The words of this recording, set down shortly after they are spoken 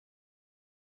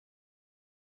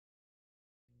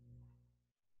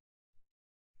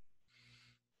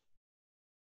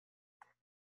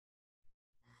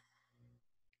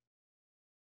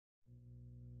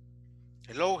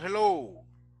Hello, hello.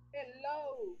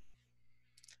 Hello.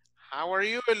 How are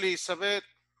you, Elizabeth?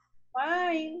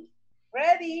 Fine.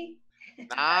 Ready?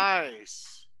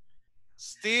 Nice.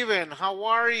 Steven, how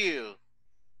are you?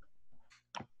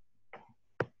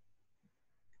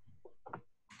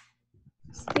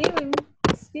 Steven.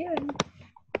 Steven.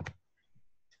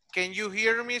 Can you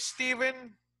hear me,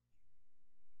 Steven?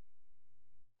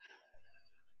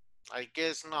 I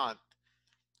guess not.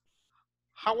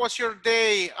 How was your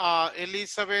day,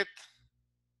 Elizabeth?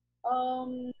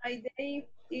 My day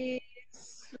is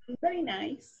very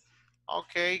nice.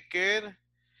 Okay, good.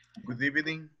 Good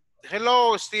evening.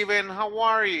 Hello, Steven. How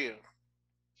are you?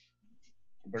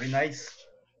 Very nice.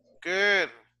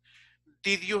 Good.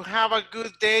 Did you have a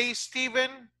good day,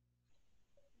 Steven?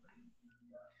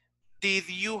 Did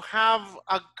you have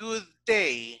a good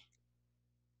day?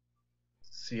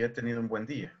 Sí, he tenido un buen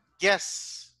día.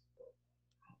 Yes.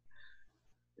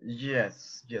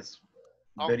 Yes.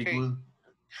 Very Okay. good.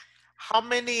 How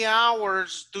many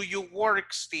hours do you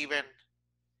work, Steven?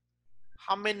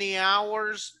 How many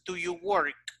hours do you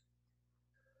work?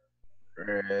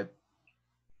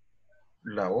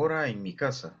 La hora en mi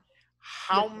casa.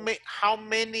 How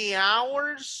many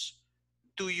hours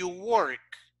do you work?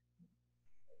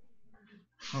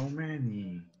 How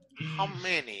many? How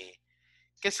many?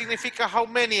 ¿Qué significa how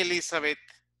many, Elizabeth?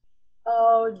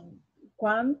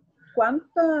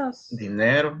 ¿Cuántas?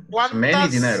 Dinero. Many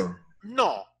 ¿Cuántas? dinero.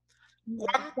 No.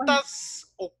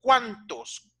 ¿Cuántas o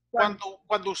cuántos?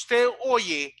 Cuando usted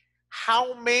oye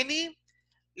how many,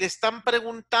 le están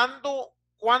preguntando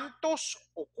cuántos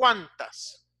o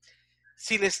cuántas.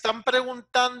 Si le están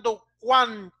preguntando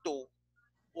cuánto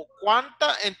o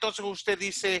cuánta, entonces usted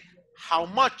dice how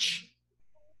much.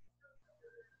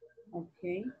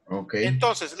 Okay.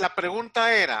 Entonces, la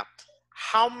pregunta era,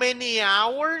 how many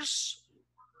hours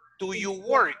do you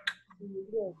work?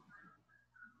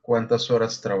 ¿Cuántas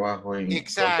horas trabajo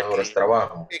cuántas horas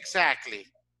trabajo?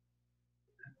 Exactly.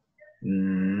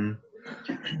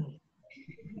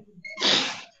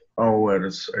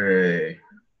 Hours.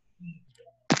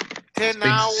 10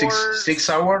 hours. 6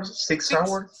 hours. 6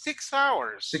 hours. 6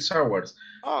 hours. 6 hours.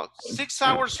 Oh, 6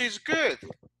 hours is good.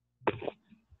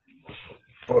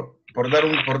 Por dar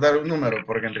un número,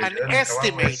 porque en realidad An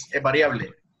estimate. es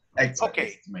variable. Exact. Okay.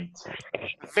 Estimate.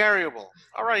 Variable.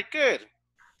 All right, good.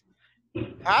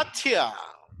 Katia.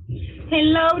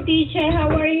 Hello, teacher. How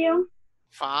are you?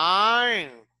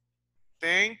 Fine.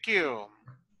 Thank you.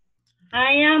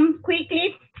 I am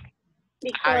quickly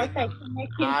because I connect the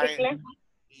class.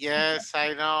 Yes,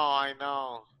 I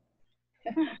know.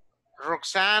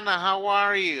 Roxana, how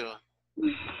are you?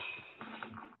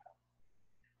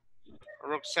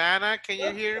 Roxana, can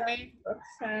you hear me?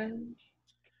 Roxana.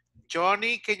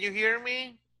 Johnny, can you hear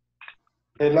me?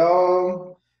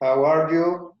 Hello, how are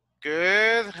you?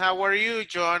 Good. How are you,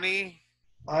 Johnny?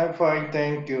 I'm fine,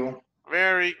 thank you.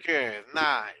 Very good.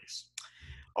 Nice.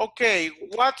 Okay,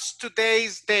 what's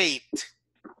today's date?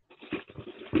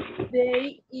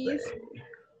 Today is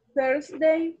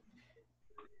Thursday.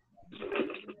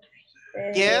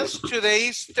 Yes, today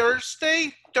is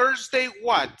Thursday. Thursday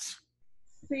what?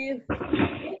 5th.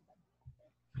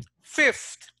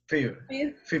 5th.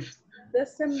 5th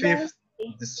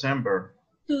December.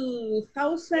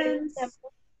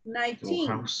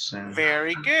 2019.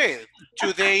 Very good.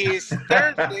 Today is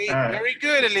Thursday. Very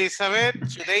good, Elizabeth.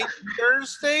 Today is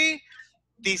Thursday,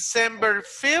 December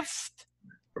 5th,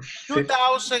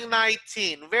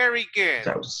 2019. Very good.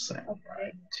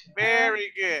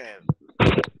 Very good.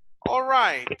 All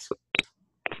right.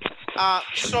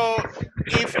 So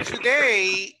if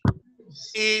today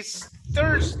is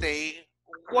Thursday,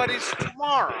 what is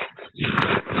tomorrow?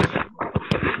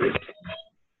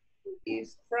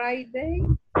 Is Friday.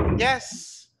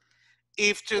 Yes.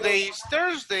 If today is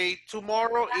Thursday,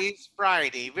 tomorrow is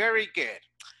Friday. Very good.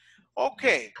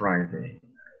 Okay. Friday.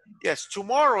 Yes,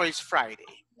 tomorrow is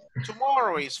Friday.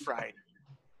 Tomorrow is Friday.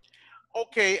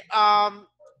 Okay.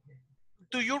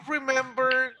 Do you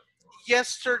remember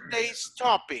yesterday's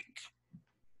topic?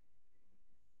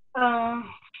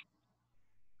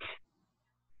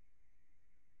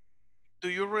 Do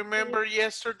you remember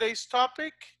yesterday's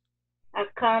topic? I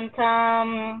count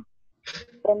the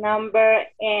number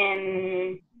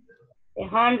in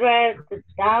 100,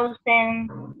 1,000,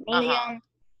 million.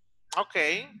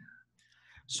 Okay.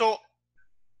 So,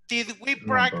 did we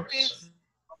practice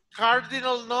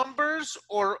cardinal numbers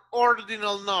or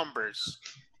ordinal numbers?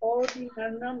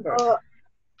 Ordinal numbers.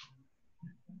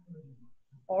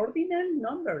 Ordinal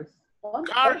numbers.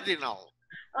 Cardinal.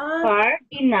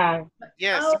 Cardinal.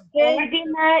 Yes. Okay.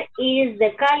 Ordinal is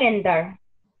the calendar.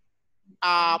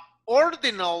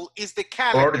 Ordinal is the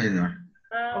calendar.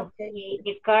 Okay.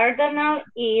 The cardinal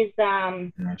is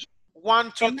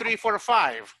 1, 2, 3, 4,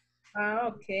 5.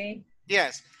 Okay.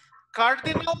 Yes.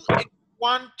 Cardinal is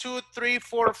 1, 2, 3,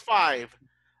 4, 5.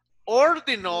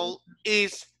 Ordinal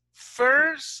is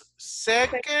first,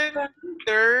 second,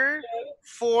 third,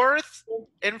 fourth,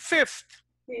 and fifth.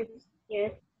 Fifth.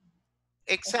 yes.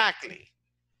 Exactly.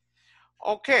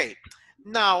 Okay.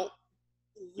 Now,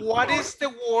 what is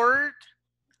the word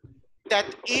that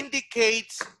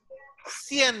indicates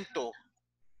ciento?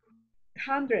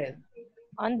 100.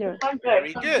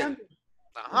 Very good. 100.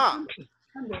 Uh-huh.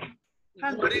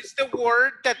 100. What is the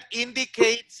word that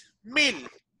indicates mil?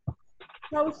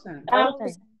 1,000.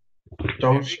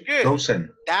 Very good. Dozen.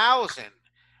 Thousand.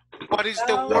 What is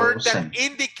the word that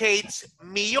indicates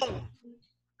millón?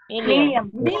 Million.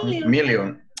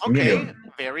 Million. Okay, Million.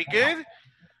 very good.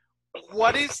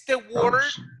 What is the word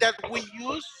that we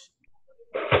use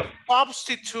to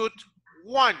substitute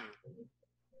one?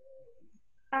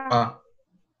 Ah.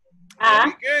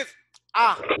 Very good.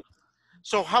 Ah.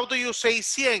 So how do you say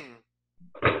 100?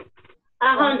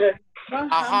 100.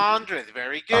 100.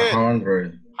 Very good.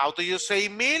 100. How do you say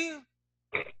mil?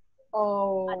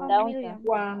 Oh, 1,000.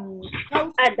 1,000.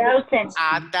 1,000.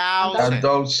 A A thousand.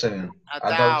 dozen. A A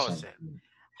dozen. thousand.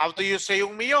 How do you say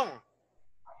un millón?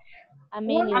 A A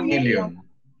million. million.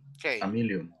 Okay. A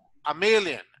million. A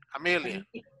million. A million.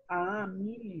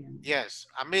 Million. Yes,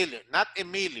 a million. Not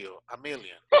Emilio. A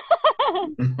million.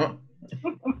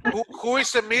 Who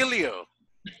is Emilio?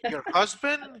 Your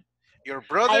husband? Your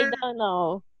brother? don't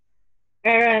know.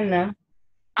 A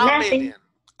Nothing. million.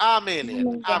 A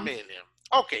million. A million.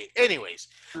 Okay, anyways.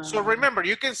 So remember,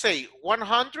 you can say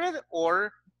 100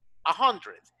 or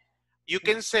 100. You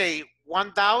can say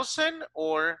 1,000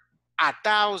 or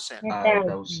 1,000. A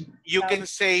thousand. You can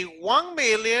say 1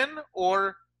 million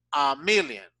or a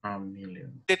million. A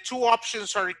million. The two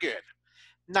options are good.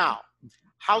 Now,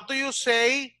 how do you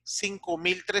say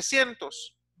 5,300?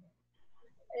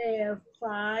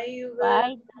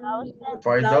 5,000.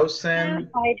 5,000.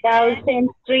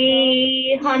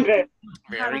 5,300.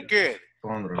 Very good.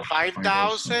 5,000.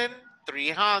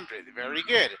 5,300. Very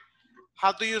good.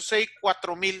 How do you say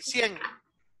 4,100?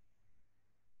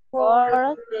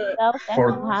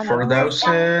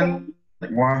 4,100.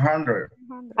 4,100.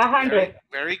 100.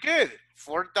 Very good.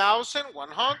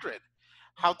 4,100.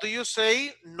 How do you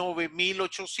say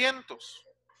 9,800?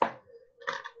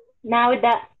 Now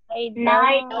that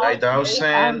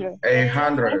 9,800.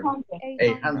 800.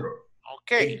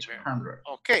 Okay. 800.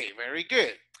 Okay, very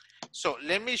good. So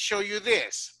let me show you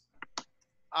this.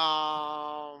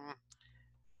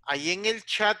 Ahí en el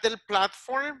chat del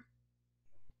platform,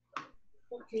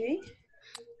 Okay.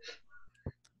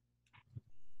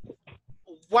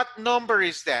 what number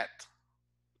is that?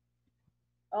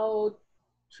 Oh,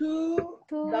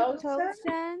 2,000.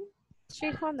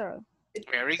 2,300.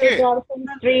 Very good.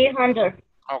 2,300.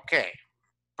 Okay,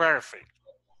 perfect.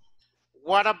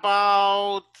 What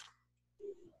about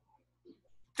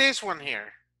this one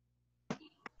here?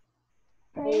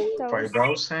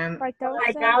 5,000.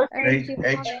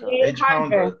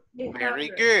 5,800. Very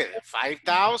good.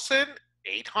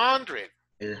 5,800.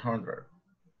 800.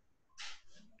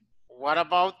 What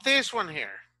about this one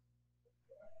here?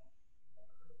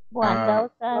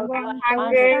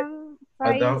 1,100.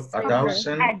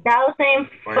 1,500.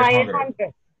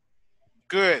 1,500.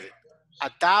 Good.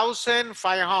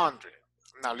 1,500.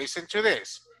 Now listen to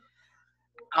this.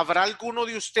 ¿Habrá alguno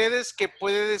de ustedes que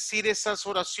puede decir esas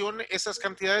oraciones, esas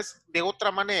cantidades de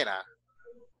otra manera?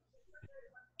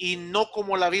 Y no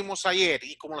como la vimos ayer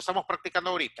y como lo estamos practicando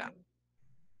ahorita.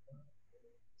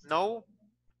 No?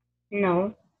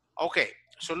 No. Okay,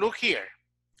 so look here.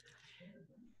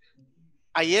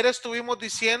 Ayer estuvimos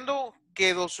diciendo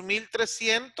que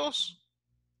 2,300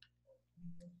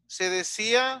 se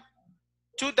decía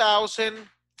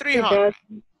 2,300.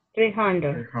 300.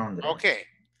 300. Ok.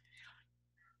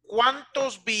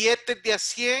 ¿Cuántos billetes de a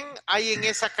 100 hay en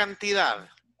esa cantidad?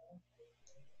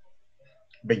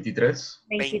 23.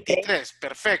 23,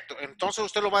 perfecto. Entonces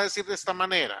usted lo va a decir de esta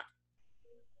manera.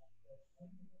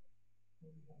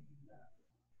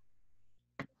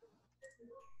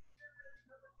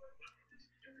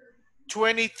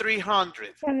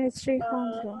 $2,300.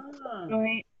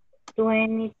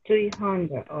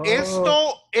 2,300. Oh.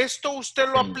 Esto usted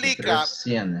lo aplica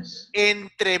 23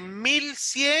 entre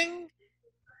 1,100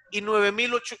 y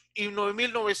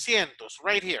 9,900.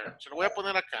 Right here. Se lo voy a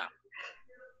poner acá.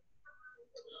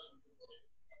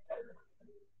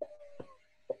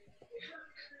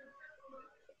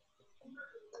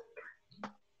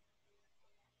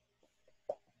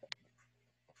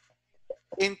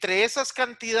 entre esas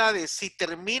cantidades, si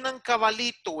terminan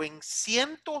cabalito en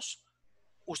cientos,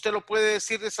 usted lo puede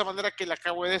decir de esa manera que le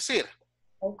acabo de decir.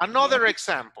 Another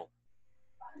example.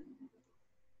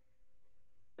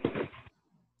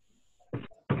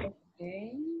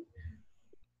 Okay.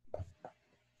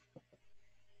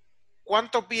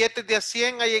 ¿Cuántos billetes de a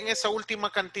 100 hay en esa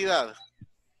última cantidad?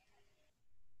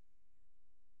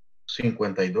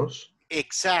 52.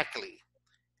 Exactly.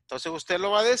 Entonces usted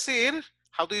lo va a decir.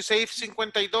 How do you say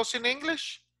 52 in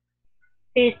English?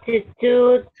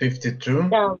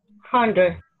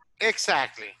 52,100.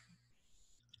 Exactly.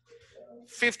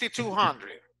 5200.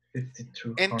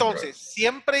 5200. Entonces,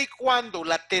 siempre y cuando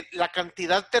la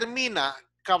cantidad termina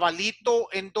cabalito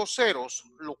en 2 ceros,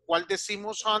 lo cual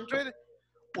decimos 100,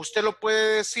 usted lo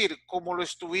puede decir como lo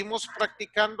estuvimos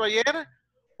practicando ayer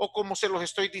o como se los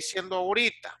estoy diciendo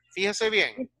ahorita. Fíjese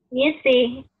bien. You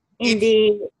see, in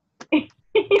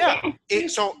Yeah,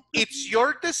 so it's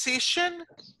your decision.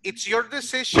 It's your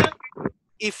decision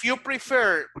if you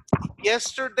prefer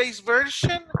yesterday's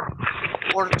version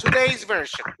or today's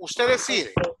version. Usted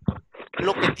decide.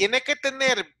 Lo que tiene que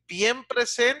tener bien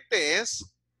presente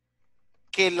es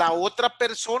que la otra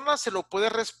persona se lo puede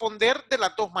responder de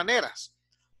las dos maneras.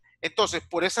 Entonces,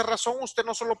 por esa razón, usted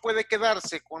no solo puede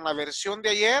quedarse con la versión de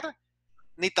ayer,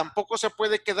 ni tampoco se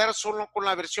puede quedar solo con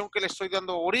la versión que le estoy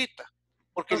dando ahorita,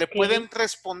 porque le pueden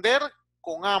responder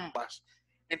con ambas.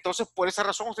 Entonces, por esa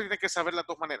razón, usted tiene que saber las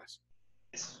dos maneras.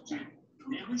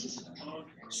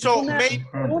 So, Una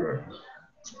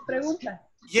pregunta.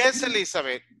 Yes,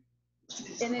 Elizabeth.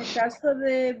 En el caso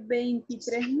de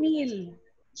 23,000,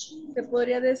 se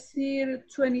podría decir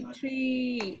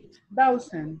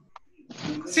 23,000.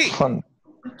 Sí,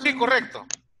 sí, correcto.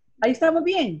 Ahí estamos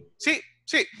bien. Sí,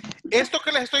 sí. Esto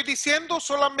que les estoy diciendo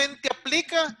solamente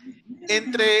aplica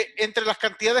entre las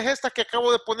cantidades estas que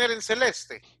acabo de poner en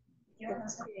celeste.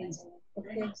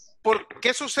 Okay.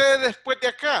 ¿Qué sucede después de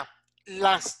acá?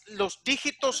 Los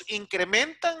dígitos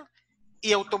incrementan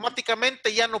y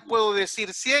automáticamente ya no puedo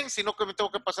decir 100, sino que me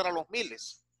tengo que pasar a los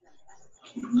miles.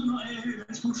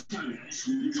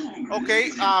 Ok,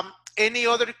 any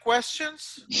other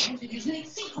questions?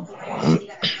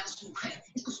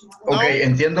 Ok, No?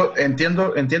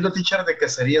 entiendo, teacher, de que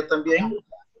sería también,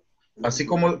 así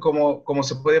como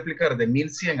se puede aplicar de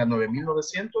 1100 a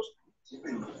 9900,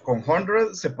 con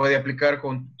 100 se puede aplicar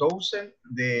con 1000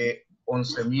 de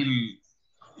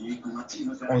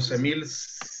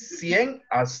 11,100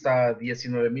 hasta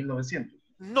 19,900.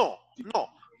 No,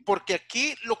 porque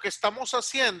aquí lo que estamos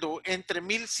haciendo entre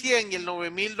 1100 y el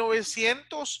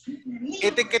 9900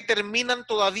 es de que terminan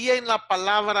todavía en la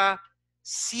palabra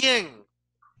 100.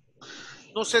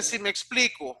 No sé si me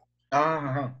explico.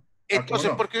 Ajá. Entonces,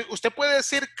 ¿cómo no? porque usted puede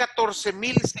decir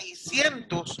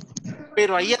 14,600,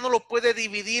 pero ahí ya no lo puede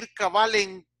dividir cabal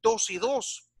en 2 y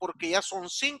 2, porque ya son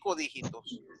 5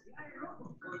 dígitos.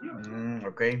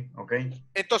 Ok.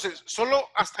 Entonces, solo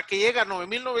hasta que llega a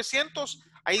 9,900,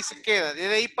 ahí se queda. De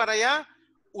ahí para allá,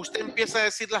 usted empieza a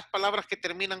decir las palabras que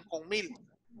terminan con 1000. Ok.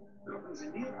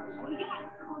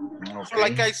 So,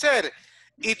 like I said,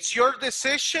 it's your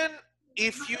decision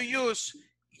if you use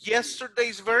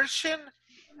yesterday's version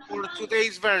or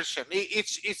today's version.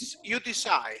 It's you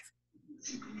decide.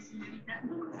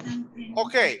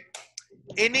 Okay.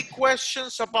 Any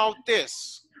questions about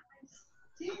this?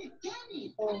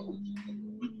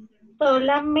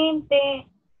 solamente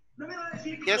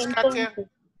Yes, Katia. entonces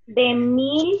de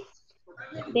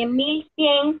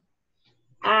 1100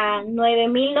 a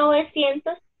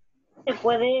 9900 se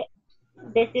puede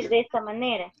decir de esta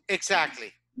manera.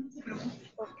 Exactly.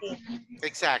 Okay.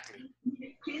 Exactly.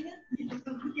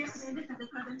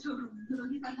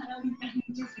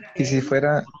 Y si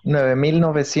fuera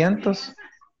 9900,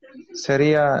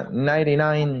 sería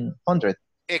 9900.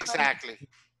 Exactly.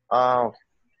 Ah,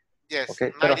 Yes. ok.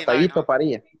 Pero hasta ahí 99.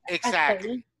 toparía.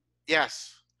 Exactly.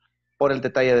 Yes. Por el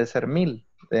detalle de ser 1000.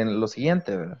 En lo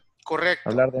siguiente, ¿verdad? Correcto.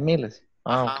 Hablar de miles.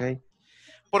 Ajá. Ok.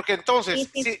 Porque entonces,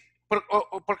 Sí.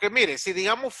 porque mire, si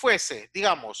digamos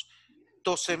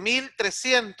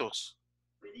 12,300,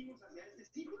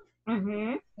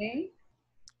 Okay.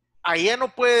 ahí ya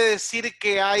no puede decir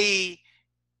que hay,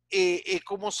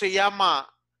 ¿cómo se llama?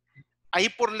 Ahí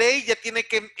por ley ya tiene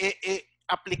que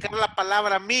aplicar la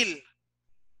palabra 1000.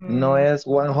 No es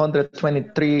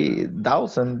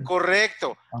 123,000.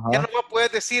 Correcto. Ajá. Ya no va a poder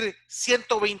decir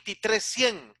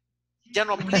 123,100. Ya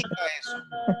no aplica eso.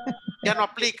 Ya no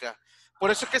aplica. Por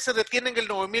eso es que se detiene en el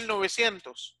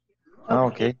 9,900. Ah,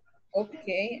 ok. Ok,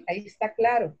 ahí está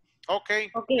claro. Ok.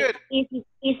 Okay. Good.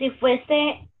 Y si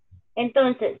fuese,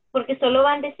 entonces, porque solo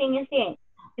van de 100 en 100,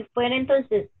 si fuera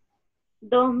entonces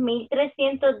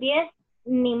 2310,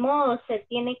 ni modo, se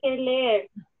tiene que leer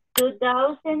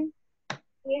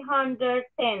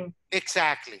 2,310.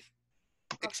 Exactly.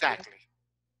 Exactly.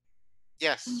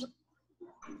 Yes.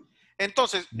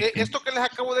 Entonces, esto que les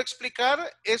acabo de explicar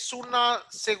es una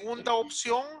segunda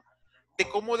opción de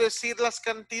cómo decir las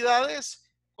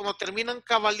cantidades cuando terminan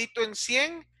cabalito en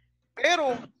 100,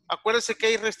 pero acuérdense que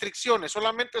hay restricciones,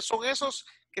 solamente son esos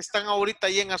que están ahorita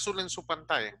ahí en azul en su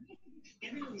pantalla.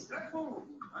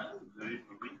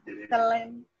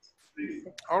 Excellent.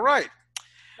 All right.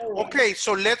 Okay,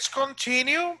 so let's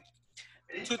continue.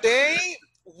 Today,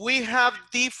 we have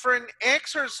different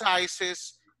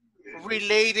exercises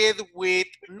related with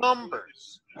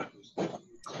numbers.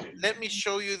 Let me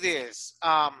show you this.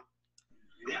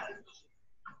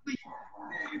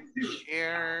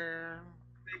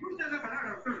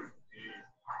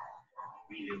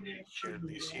 Share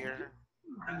this here.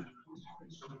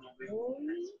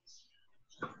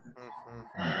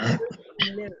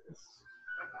 Mhm.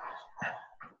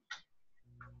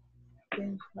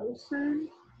 10,000.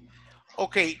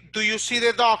 Okay, do you see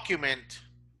the document?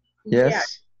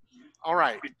 Yes. All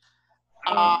right.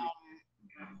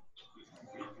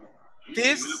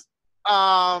 This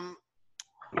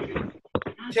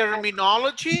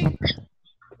terminology,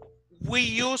 we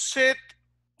use it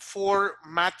for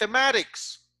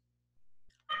mathematics.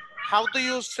 How do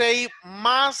you say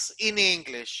más in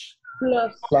English?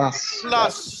 Plus. Plus.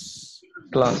 Plus.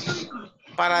 Plus.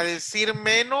 Para decir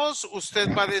menos,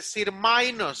 usted va a decir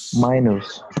minus.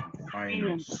 Minus.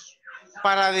 Minus.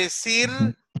 Para decir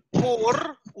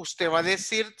por, usted va a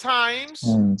decir times.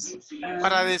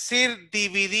 Para decir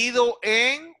dividido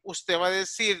en, usted va a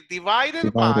decir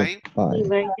divided by.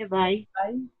 Divided by.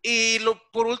 Y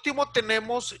por último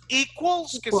tenemos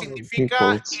equals, que Equals. significa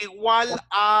Equals. igual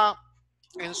a,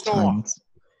 and so on. Times.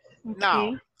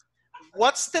 Now,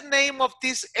 what's the name of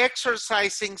this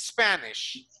exercise in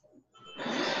Spanish?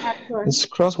 It's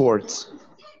crosswords.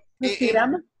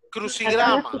 Crucigrama.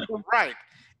 Crucigrama, right.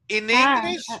 In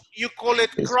English, you call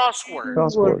it It's crossword.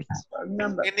 Crosswords.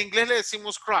 Number. En inglés le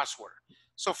decimos crossword.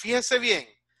 So, fíjese bien.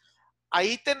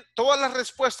 Ahí todas las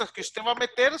respuestas que usted va a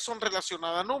meter son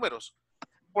relacionadas a números.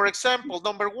 For example,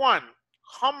 number 1.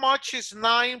 How much is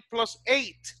 9 plus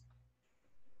 8?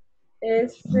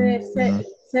 Es 7,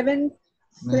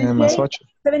 Más 8.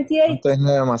 78. ¿Cuánto es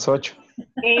 9 más 8?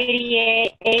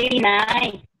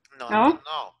 89. No.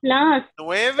 Plus.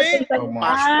 9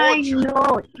 más Ay, 8.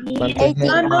 no. ¿Cuánto es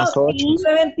 9 más 8?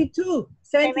 72.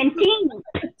 17.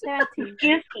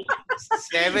 17.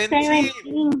 Excuse me.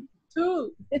 17. 2.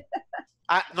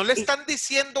 Ah, no le están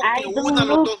diciendo que I don't una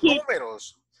los dos look it.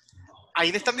 números.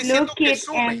 Ahí le están diciendo Look que it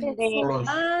sumen. and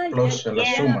the Plus la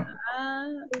suma.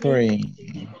 3.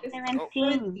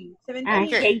 17. 70. Ah,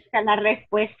 Okay. ahí está la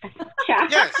respuesta. Chao.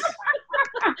 Yes.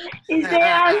 Is the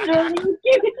answer, look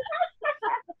it.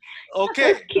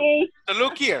 Okay. Okay. So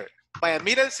look here. Vaya,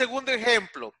 mira el segundo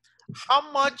ejemplo. How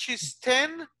much is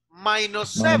 10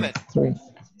 minus 7? 3.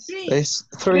 Es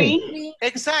 3.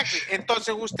 Exactly.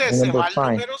 Entonces usted se va al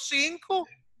número 5.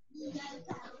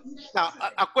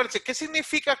 Acuérdense, ¿qué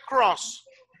significa cross?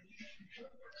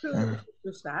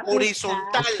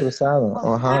 Horizontal. Es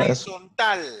cruzado. Ajá. Es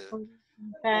Horizontal.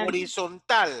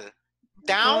 Horizontal.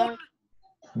 Down.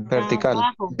 vertical.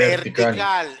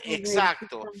 Vertical.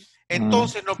 Exacto.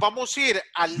 Entonces nos vamos a ir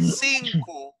al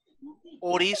 5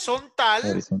 horizontal.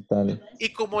 Horizontal. Y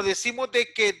como decimos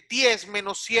de que 10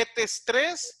 menos 7 es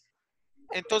 3,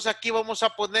 entonces aquí vamos a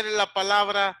poner la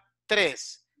palabra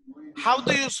 3. How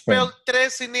do you spell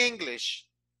 3 in English?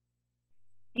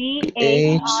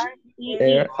 T-H-R-E-E.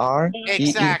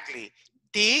 Exactly.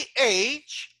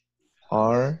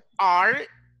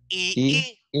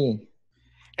 T-H-R-E-E.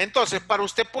 Entonces, para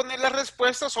usted poner las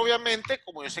respuestas, obviamente,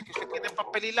 como yo sé que usted tiene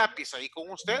papel y lápiz ahí con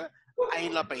usted, ahí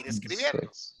la va a ir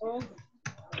escribiendo.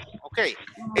 Ok.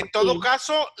 En todo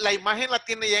caso, la imagen la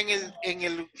tiene ya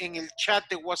en el chat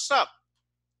de WhatsApp.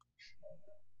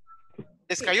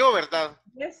 Les cayó, ¿verdad?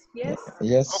 Yes.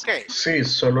 Ok. Sí,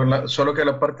 solo que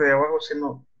la parte de abajo, sí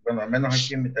no, bueno, al menos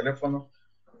aquí en mi teléfono,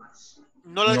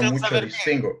 No la alcanza a mucho ver bien.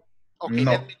 distingo. Ok,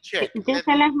 No. let me check. Yo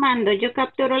se las mando. Yo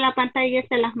capturo la pantalla y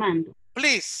se las mando.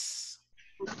 Please.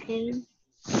 Okay.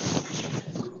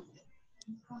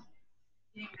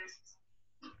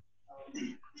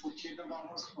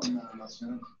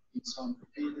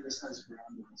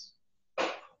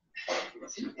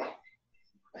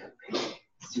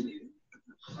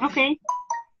 Okay.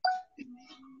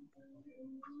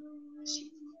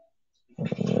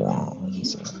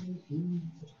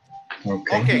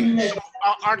 Okay. So,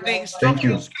 are the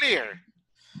instructions clear?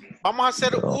 Vamos a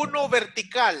hacer uno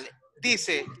vertical.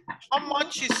 Dice, how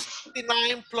much is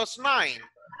 69 plus 9?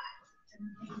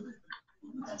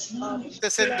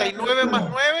 69 más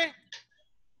 9.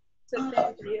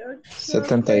 78.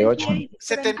 78.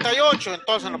 78.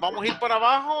 Entonces nos vamos a ir para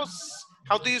abajo.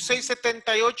 How do you say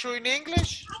 78 in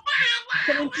English?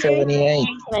 78.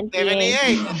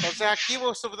 78. Entonces aquí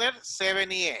voy a poner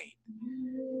 78.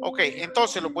 Ok,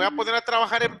 entonces los voy a poner a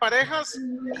trabajar en parejas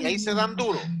y ahí se dan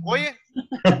duro. Oye.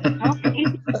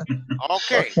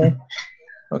 Ok.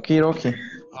 Ok.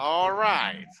 All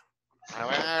right. Me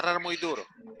van a agarrar muy duro.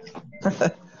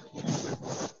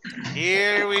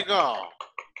 Here we go.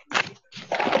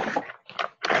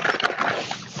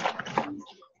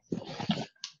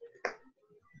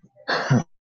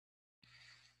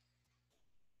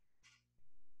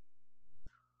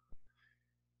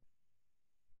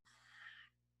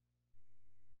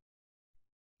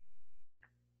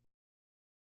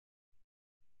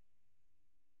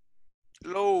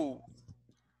 Hello.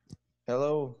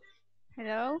 Hello.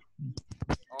 Hello.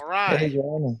 All Hey, right.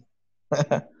 Joanna.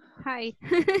 Hi.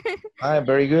 Hi,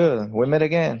 very good. We met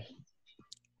again.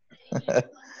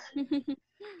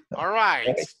 All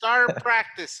right. Start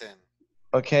practicing.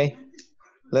 Okay.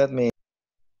 Let me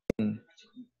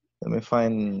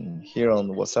find here on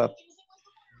WhatsApp.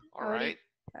 All right.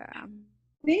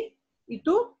 ¿Sí? ¿Y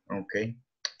tú? Ok.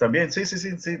 También, sí.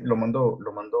 Lo mandó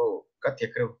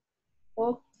Katia, creo.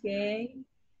 Ok.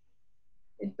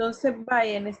 Entonces,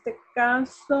 vaya, en este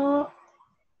caso,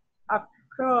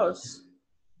 across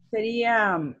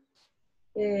sería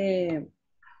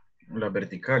Las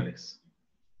verticales.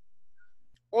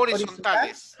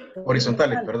 Horizontales.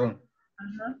 Horizontales, perdón.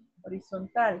 Ajá,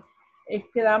 horizontal.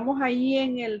 Quedamos ahí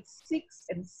en el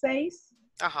 6.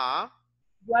 Ajá.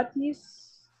 What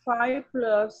is 5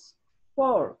 plus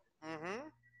 4?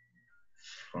 Ujú.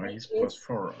 5 plus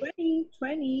 4.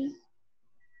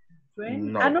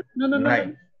 20. No. Ah, no.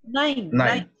 9. 9.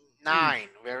 9.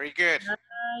 Very good.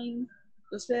 9.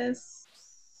 Entonces,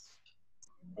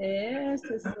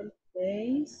 este es el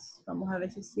 6. Vamos a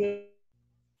ver si sí.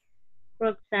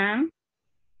 Roxanne,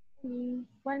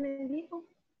 ¿Cuál me dijo?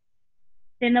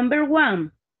 the number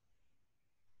 1.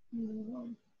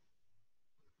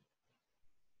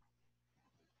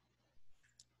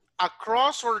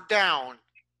 Across or down?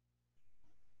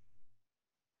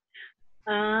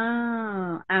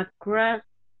 Across,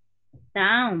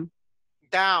 down.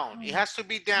 Down. It has to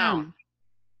be down.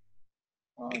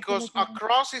 Because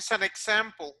across is an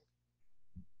example.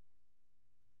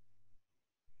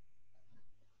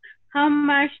 How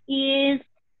much is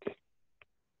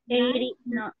 80?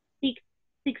 No,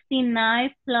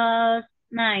 69 plus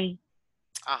 9?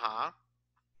 Ajá.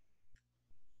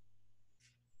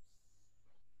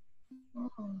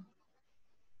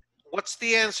 What's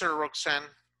the answer, Roxanne?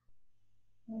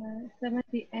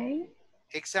 78.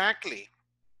 Exactly.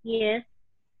 Yes.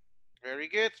 Very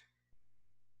good.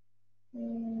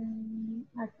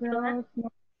 Across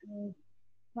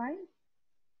 5.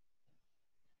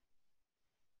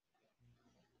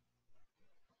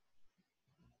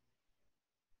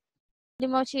 The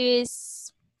most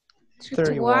is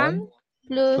 31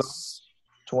 plus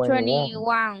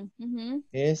 21.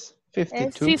 Is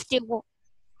It's 52.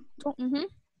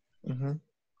 51.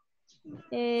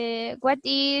 What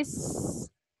is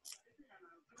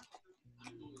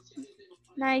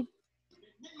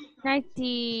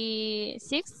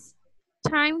 96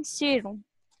 times 0?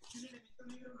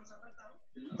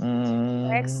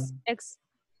 X.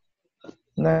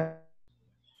 1000.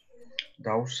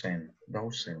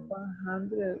 100.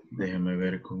 Déjeme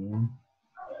ver cómo.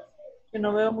 Que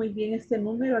no veo muy bien este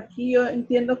número. Aquí yo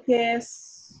entiendo que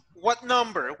es What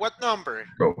number? What number?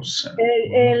 1000.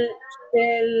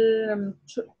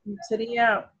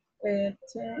 sería 10,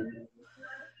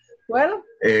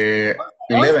 12.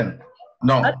 11.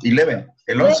 No, 11.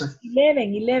 El 11.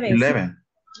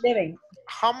 11.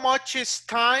 How much is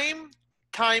time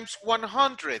times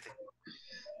 100?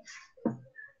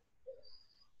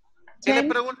 ¿Qué le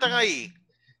preguntan ahí?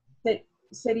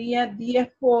 Sería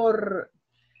 10 por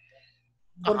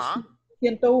Ajá.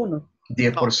 101.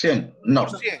 10%. No.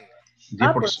 Por 100.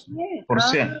 10%. Por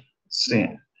 100. Sí.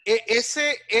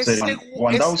 Ese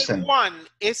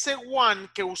one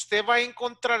que usted va a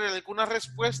encontrar en algunas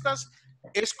respuestas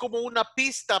es como una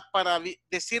pista para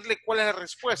decirle cuál es la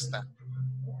respuesta.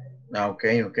 Ok.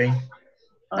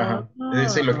 Ajá.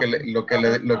 Es decir, lo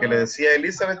que le decía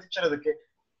Elizabeth, teacher, de que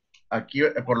aquí,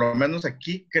 por lo menos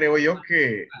aquí, creo yo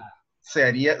que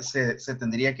se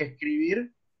tendría que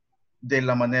escribir de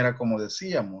la manera como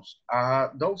decíamos,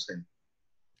 a 12.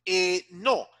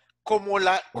 No,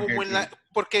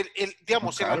 porque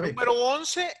digamos, en la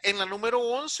número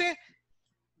 11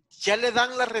 ya le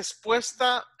dan la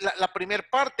respuesta, la primera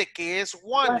parte que es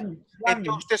one.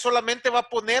 Entonces usted solamente va a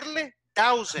ponerle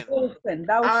Thousand. Thousand.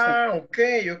 Ah, ok.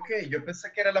 Yo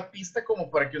pensé que era la pista como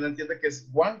para que uno entienda que es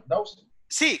 1000.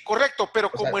 Sí, correcto, pero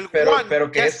O sea, como el pero, one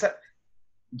pero que ya esa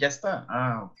ya está.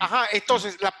 Ah, ok. ajá,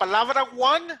 entonces la palabra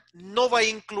one no va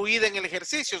incluida en el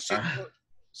ejercicio, Ah.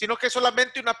 sino que es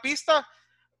solamente una pista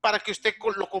para que usted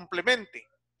lo complemente.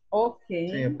 Ok.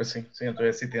 Sí, pues sí,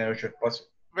 entonces sí tiene 8 espacios.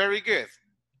 Very good.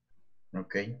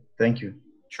 Ok, thank you.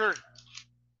 Sure.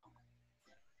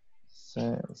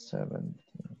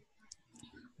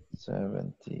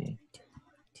 78.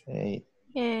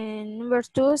 And number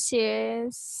 2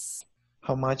 is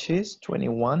How much is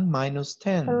 21 minus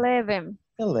 10? 11.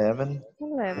 11.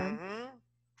 11. Mhm.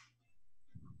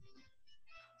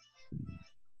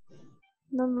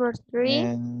 Number 3,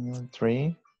 And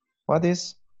 3. What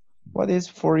is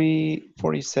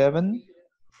 47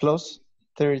 plus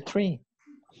 33?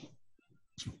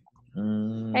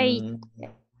 8.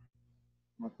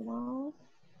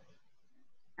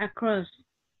 Across.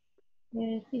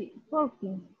 Sí,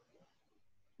 14.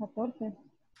 14.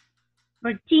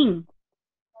 14.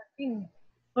 14.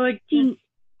 14.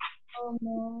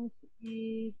 Almost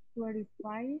is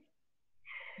 25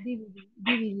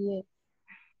 divided.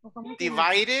 ¿O cómo se dice?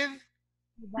 Divided.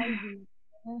 Divided.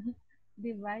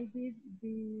 Divided,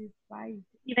 divide.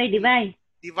 Divide.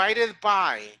 Divided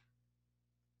by.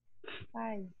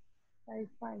 5. 5,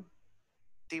 5.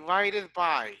 Divided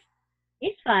by.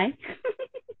 It's 5.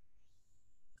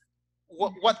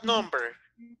 What number?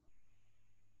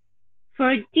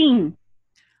 14.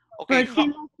 Okay.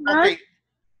 14 Okay.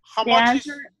 How the much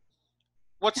answer, is?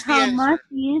 What's the how answer? much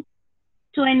is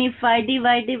 25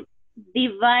 divided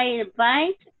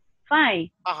by 5?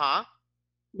 Uh-huh.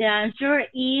 The answer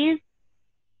is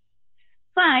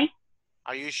 5.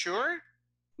 Are you sure?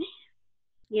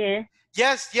 Yes.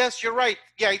 Yes, you're right.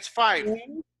 Yeah, it's 5. Yes.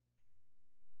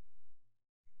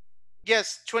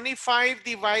 Yes, 25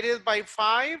 divided by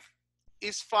 5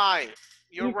 is 5.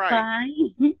 You're It's right.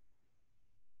 5.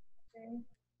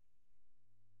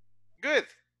 Good.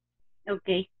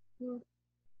 Okay.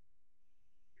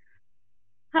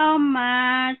 How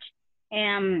much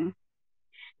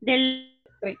the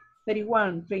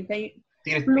 31. 30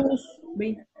 Tiene- plus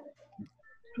 20,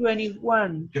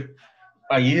 21.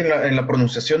 Ahí en la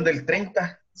pronunciación del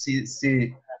 30, sí,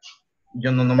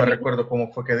 yo no me recuerdo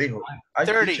cómo fue que dijo. Ay,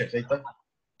 30. teacher, ahí está.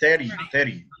 30. Yo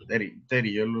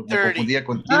me 30. confundía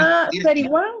con 31.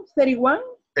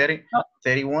 31 No.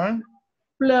 31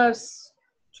 plus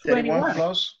 31 21.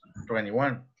 plus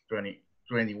 21.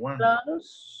 21.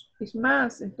 Plus es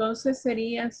más, entonces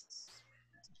sería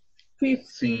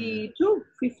 52.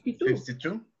 52.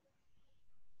 52.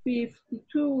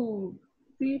 52.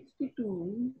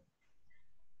 52.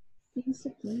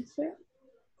 15, 15.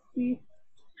 50.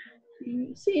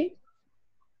 Sí,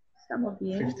 estamos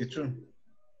bien. 52.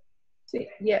 Sí,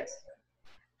 yes.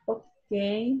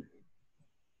 Okay.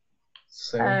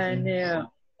 17. And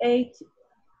 17.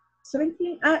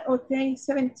 Okay,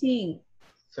 17.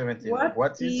 17.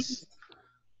 What is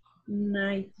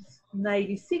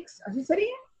 96? ¿Así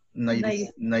sería?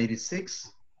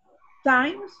 96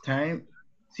 Times times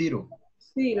 0.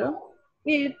 0.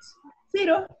 It's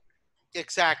 0.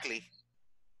 Exactly.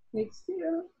 It's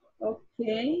 0.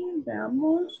 Okay,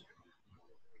 veamos.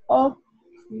 Okay,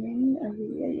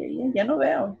 ya no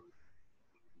veo.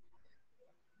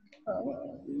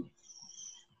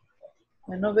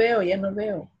 Ya no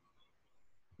veo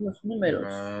los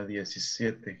números.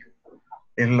 17.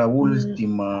 Es la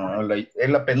última, es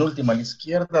la penúltima a la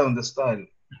izquierda donde está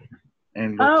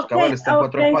en los cabales están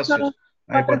 4 espacios.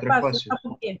 Hay 4 espacios.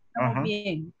 Estamos bien, Ajá.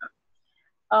 bien.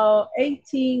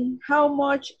 18, how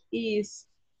much is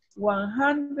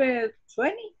 120?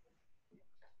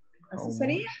 ¿Así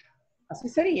sería? Así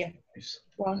sería.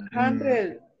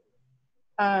 120.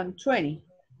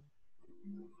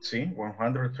 Sí,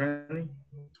 120.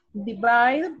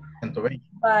 Divide 120.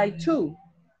 by 2.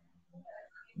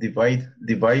 Divide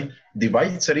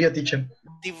sería, teacher.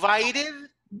 Divided.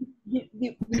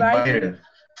 Divided.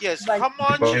 Yes. By How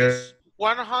much divided. is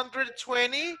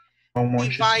 120 How much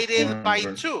divided by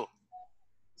 100? 2?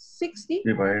 60.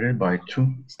 Divided by 2.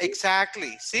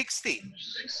 Exactly. 60.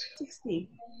 60.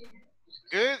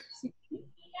 Good. 60.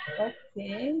 Ok,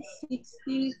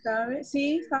 60, ¿sabe?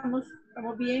 Sí, estamos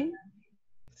bien.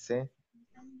 Sí.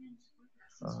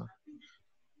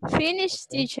 Finish,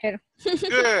 teacher.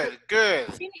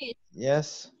 Good. Finish.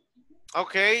 Yes.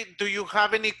 Okay. Do you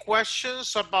have any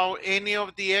questions about any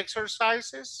of the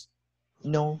exercises?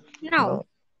 No. No.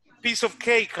 Piece of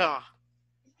cake, huh?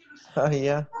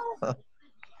 Yeah.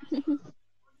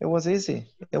 It was easy.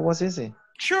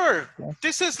 Sure. Yeah.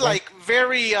 This is Yeah. like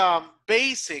very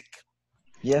basic.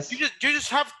 Yes. You just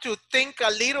have to think a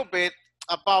little bit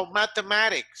about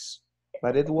mathematics.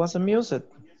 But it was amused.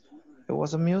 It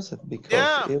was amused because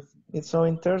Yeah. it's so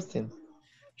interesting.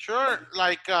 Sure,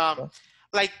 like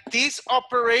these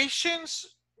operations,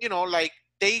 you know, like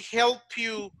they help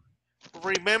you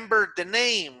remember the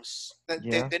names,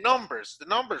 Yeah. the numbers, the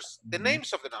Mhm.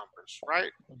 names of the numbers,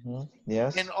 right?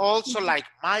 Yes. And also like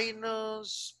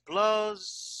minus,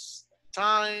 plus,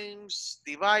 times,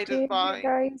 divided by.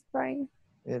 Guys, bye.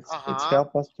 It's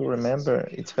help us to remember.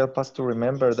 It's help us to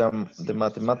remember the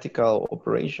mathematical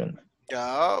operation.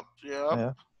 Yup.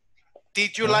 Yeah.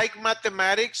 Did you Yeah. like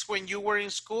mathematics when you were in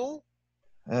school?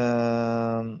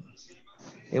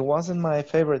 It wasn't my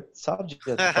favorite subject,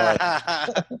 but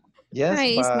yes,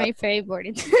 It's my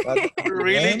favorite. but at the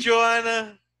Really, end,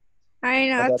 Joanna? I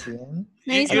but not. at the end,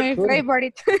 It's I my couldn't.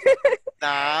 favorite.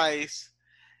 Nice.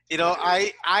 You know,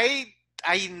 I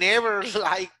never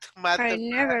liked I mathematics.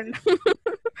 never.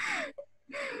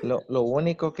 Lo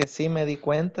único que sí me di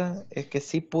cuenta es que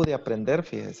sí pude aprender,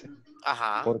 fíjese,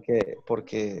 Ajá,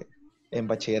 porque en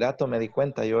bachillerato me di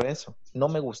cuenta yo eso. No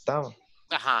me gustaba,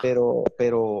 ajá, pero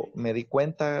me di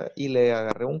cuenta y le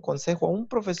agarré un consejo a un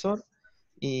profesor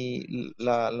y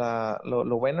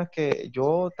lo bueno es que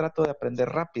yo trato de aprender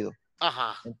rápido.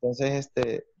 ajá. Entonces,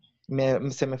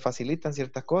 se me facilitan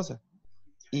ciertas cosas.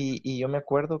 Y yo me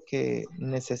acuerdo que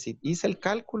hice el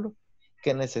cálculo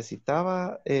que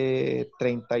necesitaba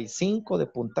 35 de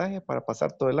puntaje para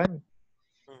pasar todo el año.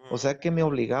 O sea que me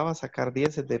obligaba a sacar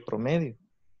 10 de promedio.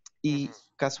 Y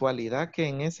casualidad que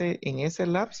en ese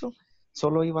lapso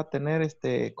solo iba a tener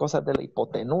cosas de la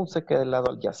hipotenusa, que del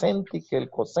lado adyacente, y que el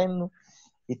coseno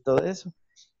y todo eso.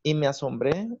 Y me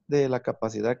asombré de la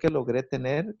capacidad que logré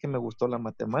tener, que me gustó la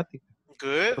matemática.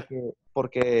 Good,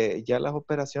 Porque ya las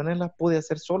operaciones las pude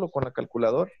hacer solo con la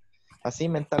calculadora. Así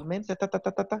mentalmente,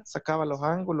 sacaba los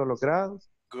ángulos, los grados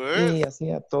good. y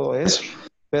hacía todo eso.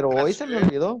 Pero hoy That's se me good.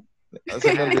 olvidó.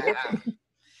 Se me olvidó.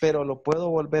 Pero lo puedo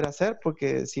volver a hacer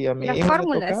porque si a mi Las hijo le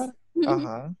fórmulas. tocara,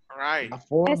 ajá, Right. la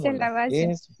Esa es la fórmula, base.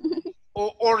 eso.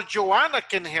 Or Joanna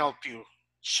can help you.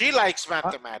 She likes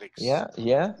mathematics.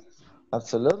 Yeah,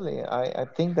 absolutely. I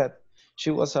think that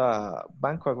she was a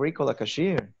Banco Agrícola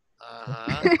cashier.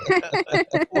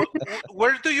 Uh-huh.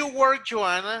 Where do you work,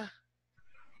 Joanna?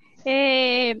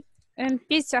 En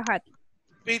Pizza Hut.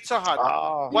 Pizza Hut.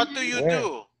 Oh, What do you where?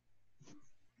 do?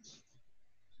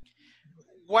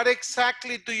 What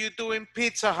exactly do you do in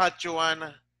Pizza Hut,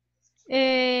 Joanna?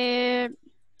 2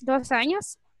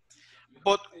 años.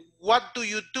 But what do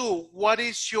you do? What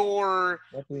is your,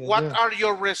 What do you what do? are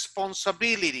your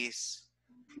responsibilities?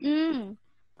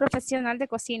 Profesional de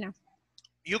cocina.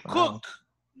 You Wow. cook.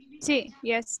 Sí,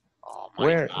 yes. Oh my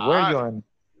Where, God. Joan?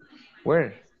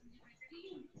 Where?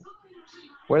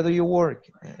 Where do you work?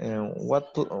 And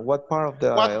what part of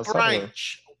the What El Salvador?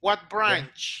 branch? What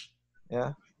branch?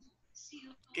 Yeah.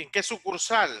 ¿En qué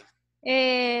sucursal?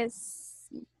 Es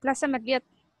Plaza Merliot.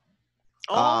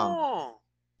 Oh,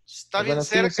 está I'm bien gonna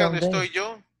see you cerca donde someday. estoy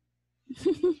yo.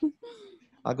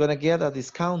 I'm gonna get a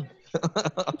discount.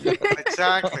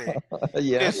 Exactly.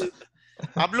 Yeah. Yes,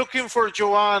 I'm looking for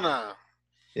Joanna.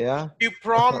 Yeah. You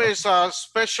promise a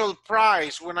special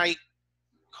price when I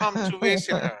come to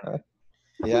visit her.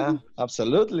 Yeah,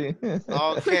 absolutely.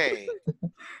 Okay.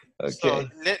 So Okay.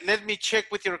 let me check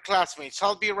with your classmates.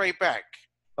 I'll be right back.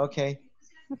 Okay.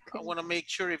 I want to make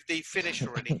sure if they finished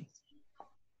already.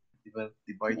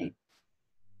 Divided.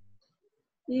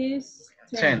 Is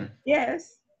 10.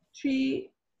 Yes.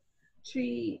 Three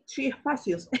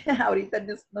espacios. Ahorita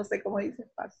no sé cómo dice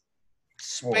espacio.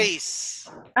 Space.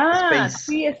 Space.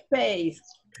 Three space.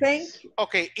 Thank you.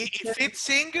 Okay, if it's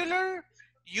singular,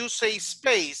 you say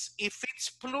space. If it's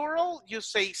plural, you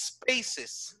say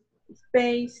spaces.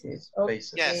 Spaces. Okay.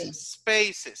 Spaces. Yes,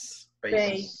 spaces.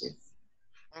 Spaces.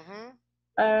 Mhm.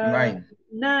 9.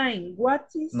 9. What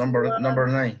is Number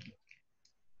 9.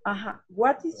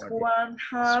 What is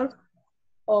 1/2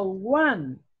 of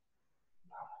 1?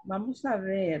 Vamos a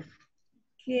ver.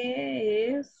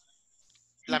 ¿Qué es?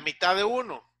 La mitad de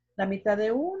uno. La mitad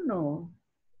de 1.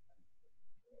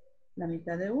 La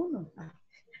mitad de 1.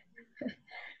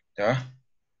 Yeah.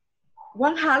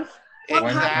 1/2.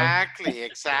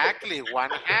 Exactly.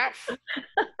 1/2.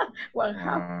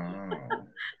 1/2.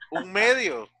 Un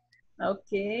medio.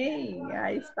 Ok,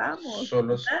 ahí estamos.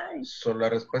 Solo Nice. la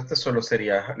respuesta solo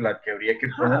sería, la que habría que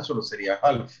poner solo sería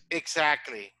half.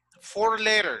 Exactly. 4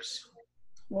 letters.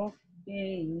 Ok,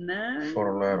 nice.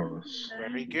 4 letters.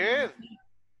 Very good.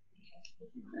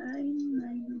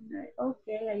 Nice. Ok,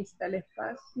 ahí está el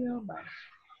espacio. Vamos.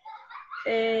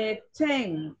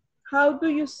 10. How do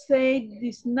you say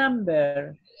this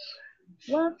number?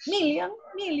 1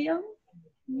 million.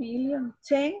 Million.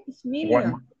 10 is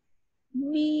million.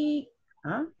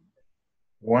 Huh?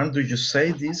 When do you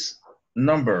say this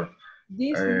number?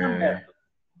 This number.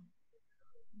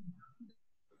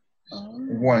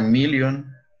 1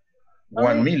 million.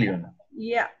 1 million.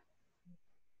 Yeah.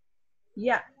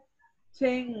 Yeah.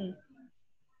 10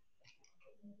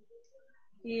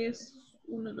 is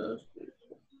 1, 2, 3,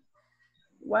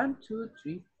 1, 2,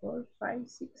 3, 4, 5,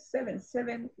 6, 7.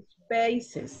 7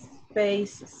 spaces.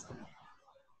 Spaces.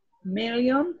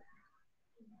 Million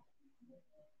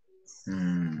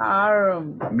are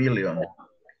Million.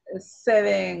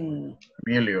 7.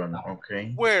 Million,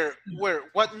 okay. Where?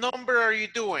 What number are you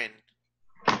doing?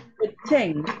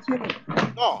 10.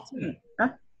 Oh. 10. Huh?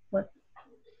 What?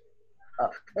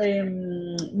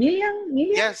 Million?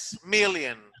 Yes,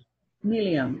 million.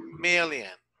 Million.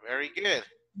 Million. Very good.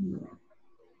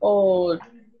 Or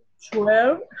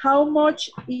 12. How much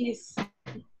is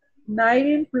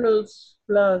 19 plus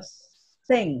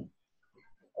 10?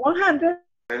 100.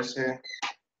 Ese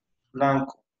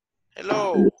blanco.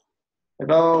 Hello.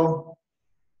 Hello.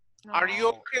 Are you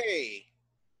okay?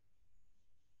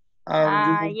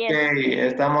 Yes. Okay,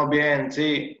 estamos bien,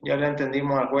 sí, ya le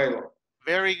entendimos al juego.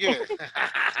 Very good.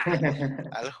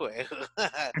 Al juego.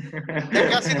 Ya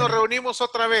casi nos reunimos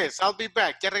otra vez. I'll be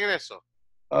back. Ya regreso.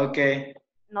 Ok.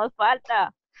 Nos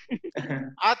falta.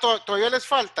 Ah, ¿todavía les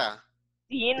falta?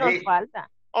 Sí, nos Sí. falta.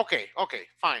 Okay,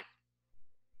 fine.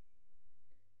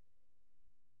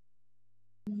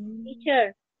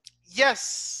 Teacher,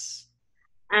 Yes.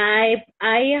 I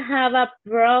have a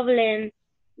problem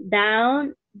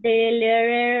down the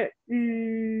letter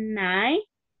 9.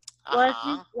 What's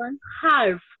this Ajá. one?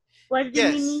 Half. What's the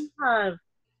Yes. meaning half?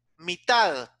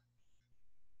 Mitad.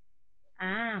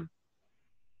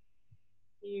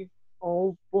 Is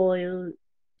all boiled.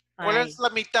 ¿Cuál es la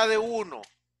mitad de uno?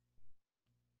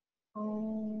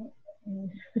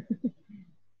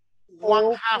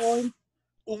 One half.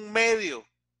 Un medio.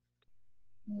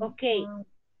 Okay.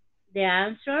 The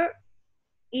answer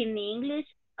in English,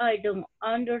 I don't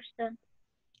understand.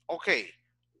 Okay.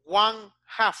 One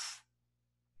half.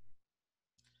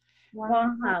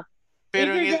 One half.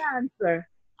 Pero This en is el, the answer.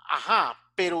 ajá,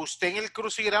 pero usted en el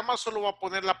crucigrama solo va a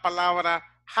poner la palabra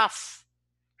half.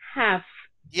 Half.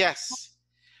 Yes.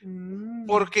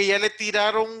 Porque ya le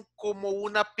tiraron como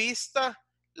una pista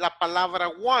la palabra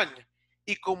one.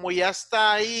 Y como ya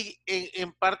está ahí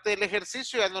en parte del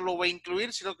ejercicio, ya no lo va a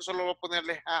incluir, sino que solo va a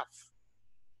ponerle half.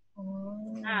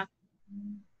 Half.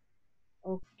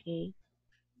 Okay.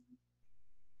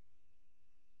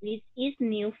 This is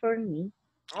new for me.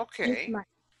 Okay.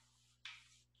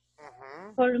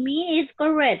 For me, it's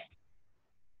correct.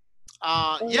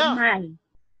 Yeah. Mine.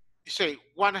 You say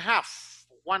one half.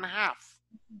 One half.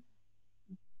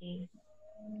 Okay.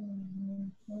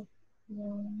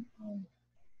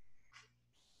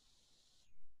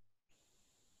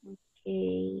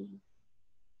 Okay.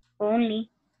 Only.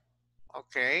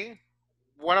 Okay.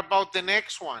 What about the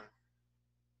next one?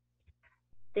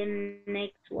 The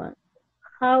next one.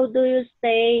 How do you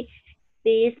say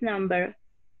this number?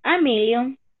 A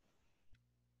million.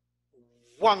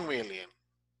 1 million.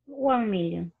 1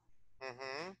 million.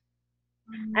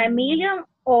 A million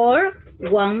or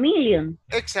 1 million.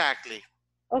 Exactly.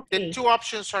 Okay. The two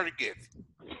options are good.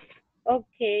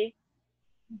 Okay.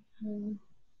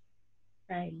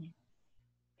 Silent.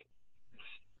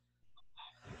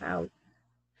 How?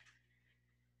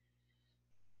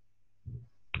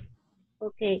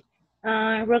 Okay.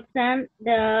 Roxanne,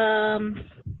 the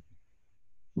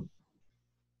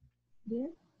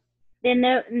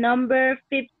number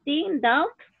 15 down?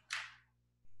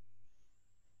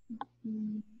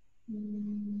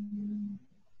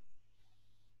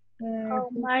 How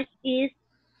much is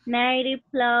 90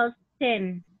 plus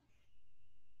 10?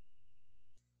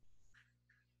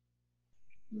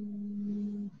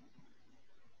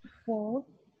 4.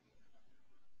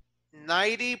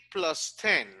 90 plus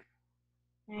 10.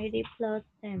 90 plus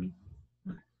 10.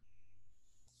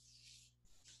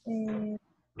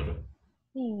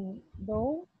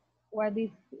 Though, what is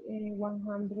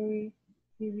 100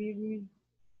 divided?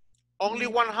 Only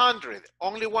 100.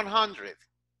 Only 100.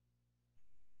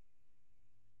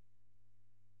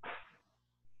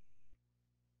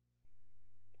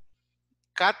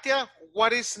 Katia,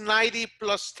 what is 90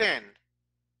 plus 10?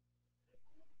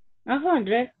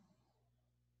 100.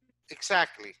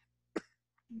 Exactly.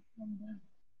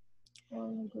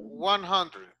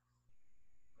 100.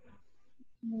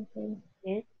 Okay.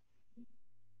 Yes.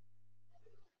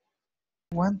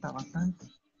 Aguanta bastante.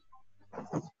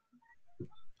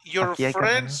 Your Aquí hay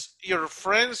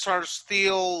friends are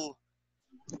still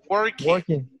working.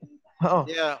 Working. Oh.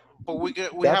 Yeah, but we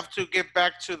That's- have to get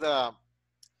back to the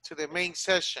main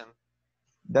session.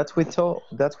 That's we told.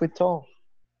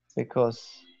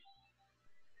 Because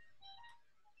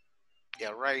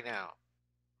Yeah, right now.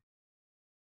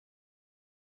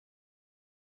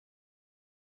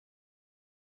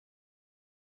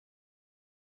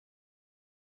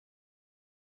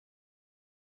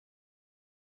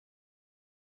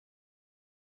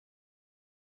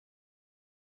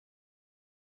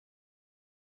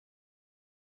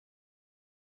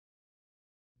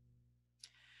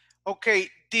 Okay,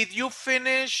 did you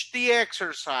finish the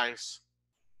exercise?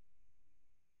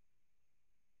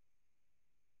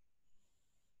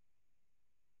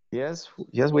 yes,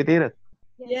 we did it.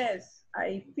 Yes,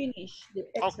 I finished the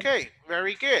exercise. Okay,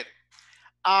 very good.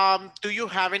 Do you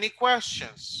have any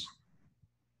questions?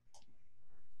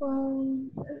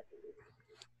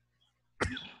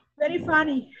 Very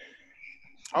funny.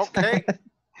 Okay,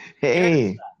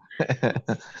 Hey.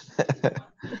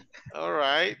 all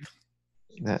right.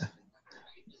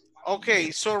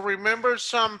 Okay, so remember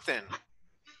something.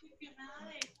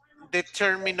 The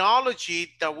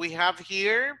terminology that we have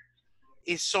here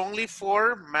is only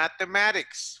for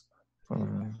mathematics.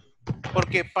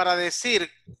 Porque para decir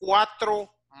 4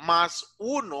 más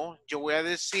 1, yo voy a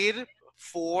decir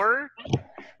 4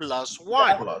 plus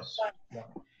 1. Plus.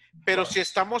 Pero si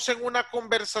estamos en una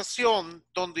conversación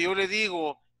donde yo le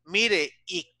digo, mire,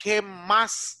 ¿y qué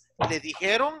más le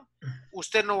dijeron?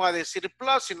 Usted no va a decir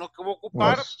plus, sino que va a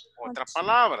ocupar Plus. otra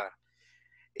palabra.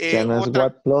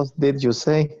 What plus did you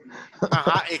say?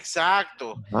 Ajá,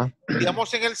 exacto. Ajá.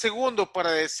 Digamos en el segundo,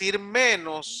 para decir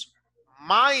menos,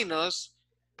 minus,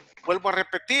 vuelvo a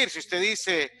repetir, si usted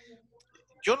dice,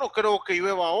 yo no creo que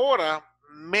llueva ahora,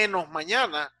 menos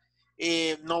mañana,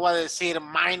 no va a decir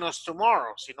minus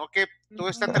tomorrow, sino que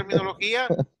toda esta terminología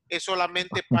es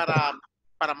solamente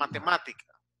para matemática.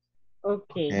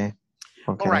 Okay. Okay.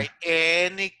 All right,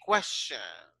 any questions?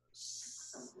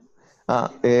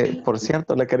 Por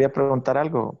cierto, le quería preguntar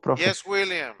algo, profe. Yes,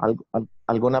 William.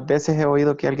 Algunas veces he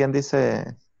oído que alguien dice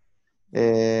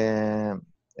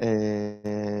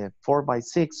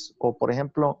 4x6, o por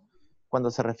ejemplo, cuando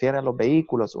se refiere a los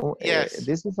vehículos, Yes.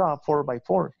 this is a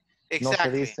 4x4. No se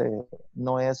Exactly. dice,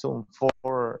 no es un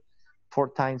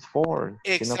 4 times 4,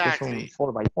 sino que es un Exactly.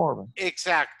 4x4.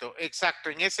 Exacto, exacto.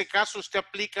 En ese caso usted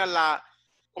aplica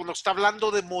cuando está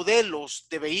hablando de modelos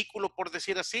de vehículo, por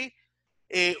decir así,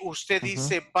 usted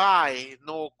dice by,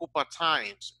 no ocupa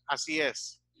times. Así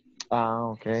es. Ah,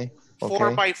 ok.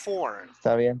 4x4.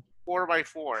 Está bien.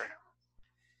 4x4.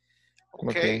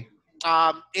 Okay.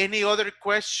 Any other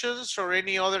questions or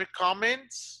any other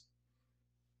comments?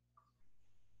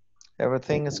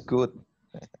 Everything is good.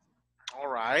 All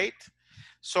right.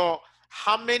 So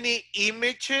how many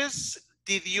images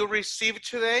did you receive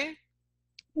today?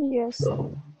 Yes.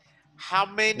 How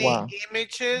many Wow.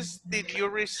 images did you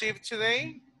receive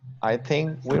today? I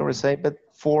think we received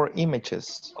 4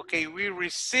 images. Okay, we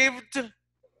received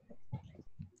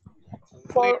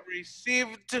Four.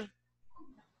 Received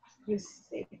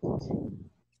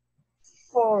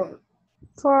 4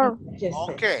 4. images.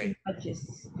 Okay.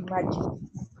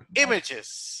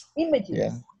 Images. Images.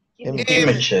 Yeah.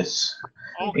 Images.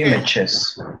 Okay.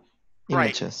 Images.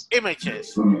 Right. Images.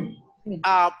 Images.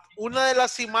 Una de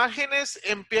las imágenes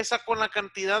empieza con la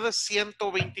cantidad de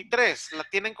 123. ¿La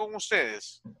tienen con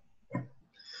ustedes?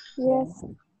 Yes.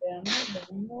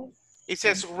 It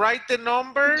says write the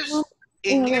numbers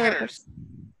in letters.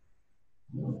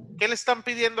 ¿Qué le están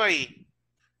pidiendo ahí?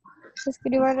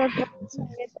 Escriba la otra.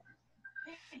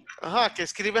 Ajá, que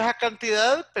escribe esa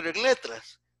cantidad, pero en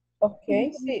letras.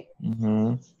 Okay, sí.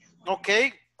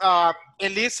 Okay.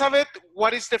 Elizabeth,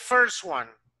 what is the first one?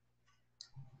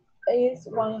 It's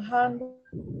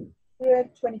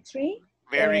 123.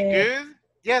 Very good.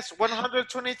 Yes,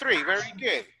 123. Very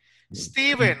good.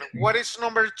 Steven, what is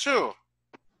number 2?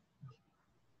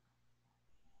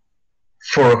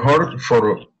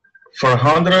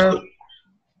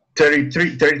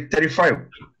 435.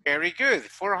 Very good.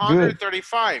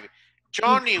 435.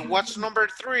 Johnny, what's number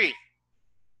 3?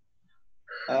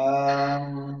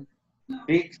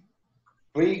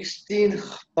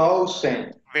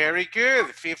 15,000. Very good.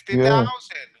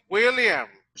 15,000. William,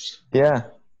 Yeah.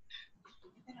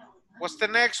 what's the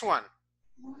next one?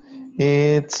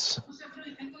 It's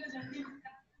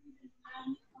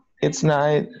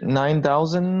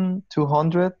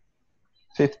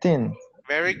 9,215.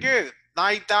 Very good.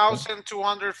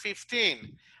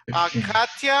 9,215.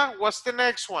 Katya, what's the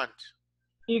next one?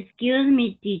 Excuse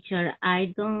me, teacher.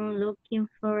 I don't looking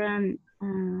for an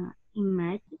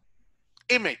image.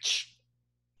 Image.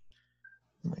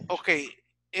 Ok,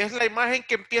 es la imagen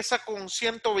que empieza con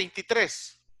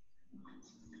 123.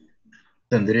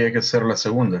 Tendría que ser la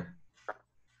segunda.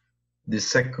 The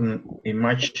second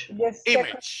image. The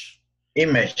second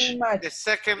Image. Image. The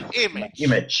second image.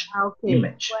 Image. Okay.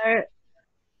 Image.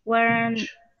 Where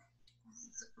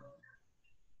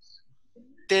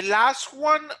The last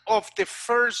one of the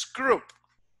first group.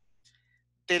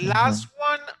 The last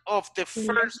one of the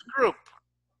first group.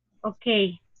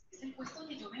 okay.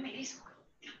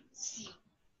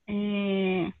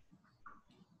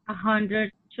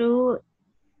 102,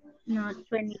 not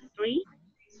 23.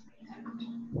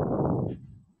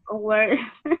 Where?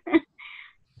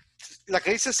 La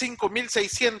que dice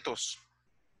 5,600.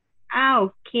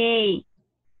 Okay.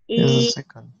 Is the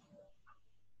second.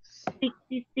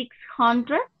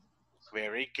 6,600.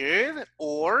 Very good.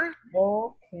 Or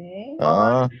Okay.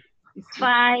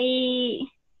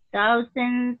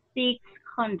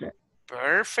 5,600.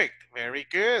 perfect. Very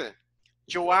good.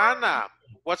 Joanna,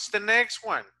 what's the next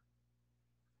one?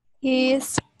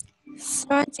 Is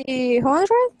 700?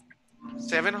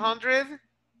 700?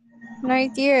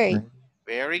 98.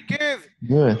 Very good.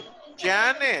 Good.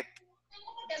 Janet.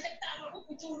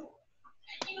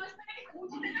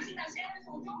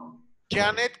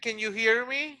 Janet, can you hear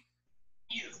me?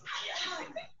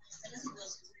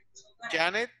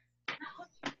 Janet?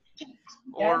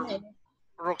 Or Janet.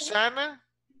 Roxana?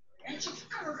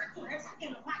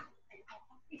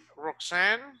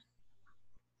 Roxanne?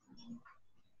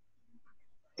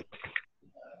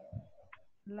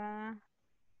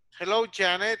 Hello,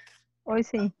 Janet. Hoy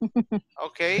sí.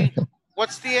 Okay.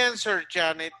 What's the answer,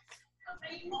 Janet?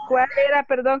 ¿Cuál era?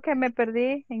 Perdón que me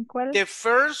perdí. ¿En cuál? The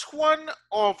first one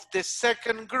of the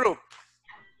second group.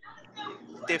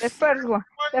 The first one.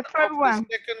 The first one.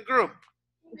 Second group.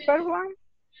 The first one?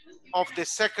 Of the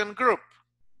second group.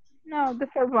 No, the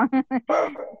first one.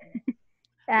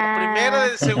 La primera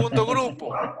del segundo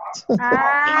grupo.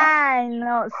 Ay,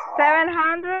 no.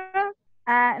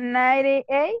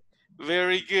 798.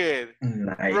 Very good.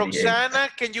 98. Roxana,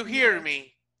 can you hear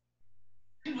me?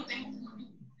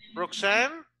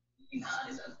 Roxanne?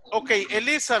 Okay,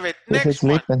 Elizabeth, She's next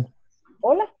one. sleeping.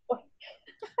 Hola.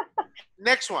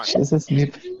 Next one. She's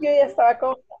asleep. Yo ya estaba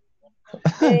con...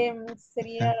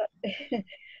 sería...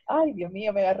 Ay, Dios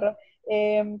mío, me agarró.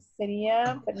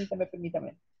 Sería...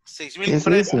 Permítame.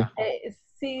 6,040.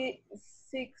 Sí,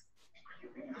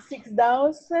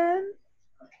 6,000...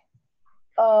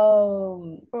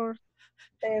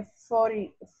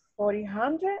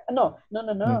 400? No.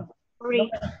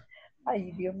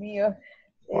 Ay, Dios mío.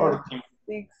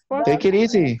 Take it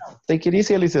easy. Take it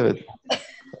easy, Elizabeth.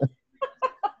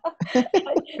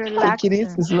 Take it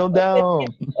easy. Slow down.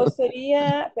 O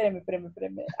sería...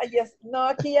 Espérame. Ay, no,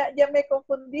 aquí ya me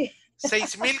confundí.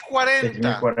 6,040.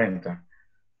 6,040.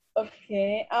 Ok.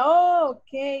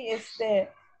 Ok.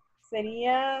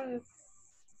 Serían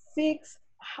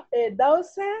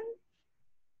 6,040.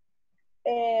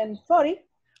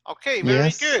 Okay, very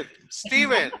Yes. good.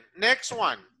 Steven, next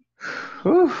one.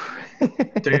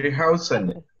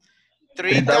 3,000.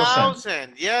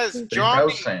 3,000. Yes,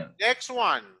 Johnny, 3,000. next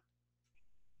one.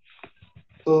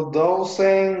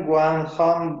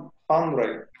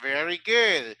 2,100. Very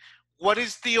good. What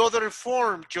is the other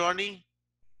form, Johnny?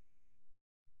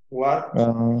 What?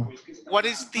 What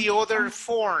is the other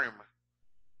form?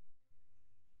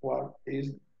 What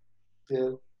is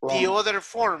the The from? other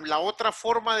form, la otra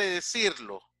forma de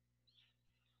decirlo.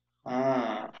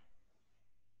 Ah.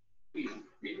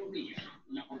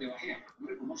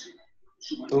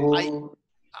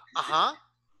 Ajá.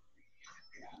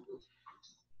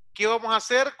 ¿Qué vamos a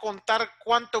hacer? Contar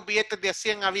cuántos billetes de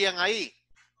 100 habían ahí.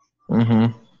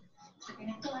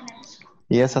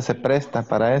 Y esa se presta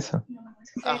para eso.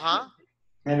 Ajá.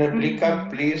 ¿Me lo explica,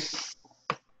 please?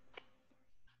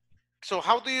 So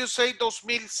how do you say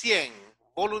 2,100?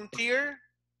 Volunteer?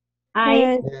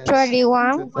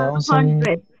 21.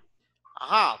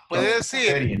 Ajá, puede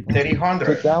decir.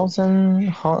 300.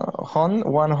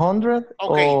 2,100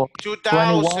 Okay, o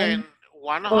 2,100.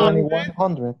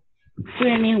 2,100.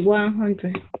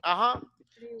 2,100. Ajá.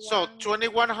 So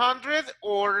 2,100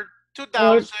 or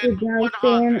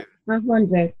 2,100.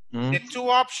 2,100. The two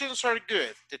options are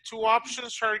good. The two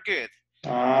options are good.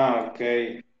 Ah,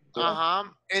 okay. Uh-huh.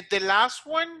 And the last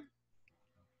one?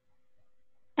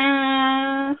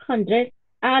 100.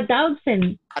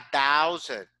 1,000.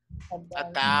 1,000.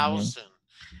 1,000.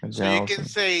 So you can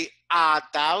say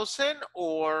 1,000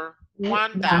 or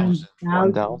 1,000.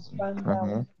 1,000.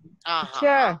 1,000. Uh-huh.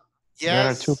 Sure. There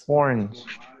are two Yes. forms.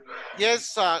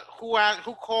 Yes.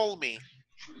 Who called me?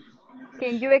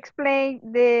 Can you explain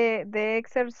the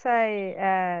exercise,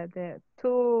 the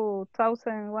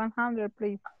 2,100,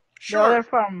 please? Sure. The other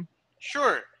form.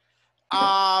 Sure.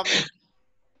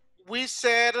 we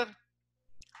said,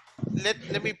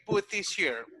 let me put this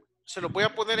here. Se lo voy a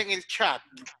poner en el chat.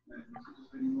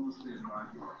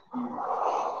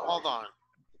 Hold on.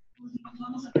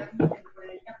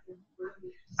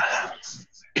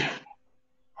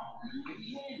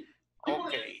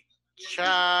 Okay,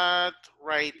 chat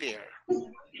right there.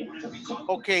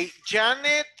 Okay,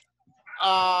 Janet,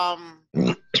 how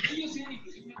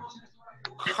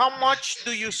much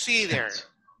do you see there?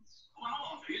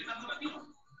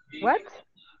 What?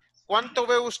 ¿Cuánto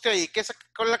ve usted ahí?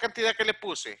 ¿Cuál es la cantidad que le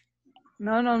puse?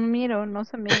 No, no miro, no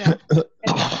se mira.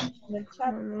 En el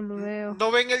chat. No lo veo.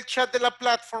 ¿No ven el chat de la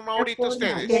plataforma ahorita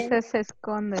ustedes? Ese se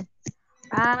esconde.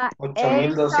 Ah,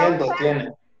 8,200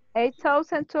 tiene.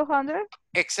 8,200.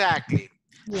 Exactly.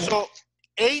 Yes. So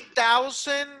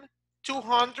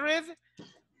 8,200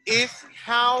 is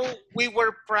how we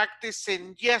were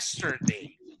practicing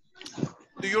yesterday.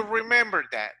 Do you remember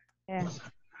that? Yeah.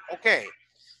 Okay.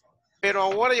 Pero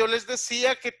ahora yo les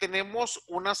decía que tenemos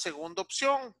una segunda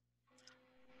opción.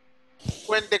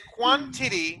 When the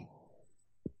quantity,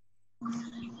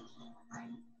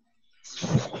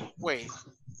 wait,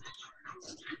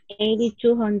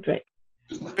 8,200.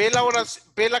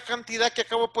 ve la cantidad que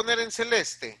acabo de poner en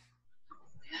celeste.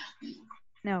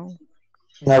 No.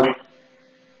 No.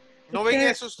 ¿No ven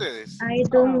eso ustedes? I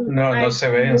don't. No, no I se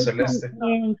ve en look celeste.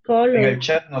 In color. En el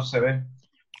chat no se ve.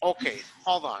 Okay,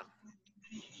 hold on.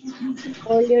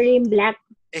 Color in black.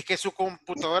 Es que su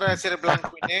computadora debe ser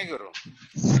blanco y negro.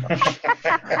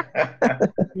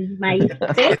 My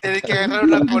Que tiene que agarrar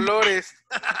los colores.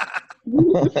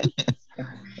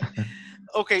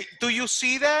 Okay, do you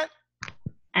see that?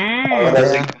 Ahora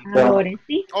sí. Ahora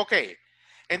sí. Okay,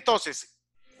 entonces,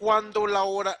 cuando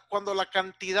la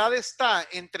cantidad está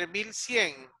entre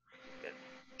 1100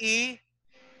 y...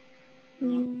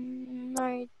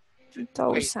 Wait,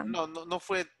 9,000. no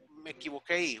fue, me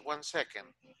equivoqué ahí, one second.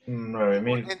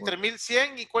 9,000. Entre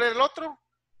 1100 y ¿cuál es el otro?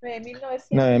 9,900.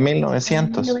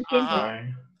 9,900. Ajá.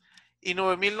 Y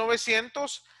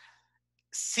 9,900,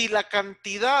 si la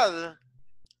cantidad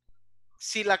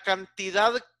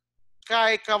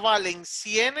cae cabal en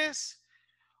cienes,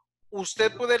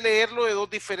 usted puede leerlo de dos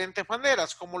diferentes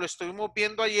maneras. Como lo estuvimos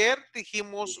viendo ayer,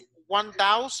 dijimos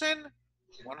 1,100.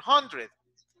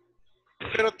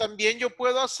 Pero también yo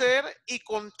puedo hacer y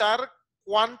contar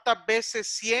cuántas veces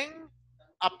 100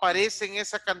 aparece en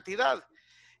esa cantidad.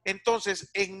 Entonces,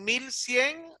 en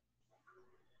 1100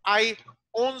 hay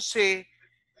 11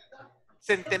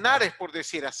 centenares, por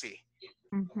decir así.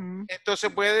 Ujú.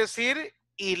 Entonces voy a decir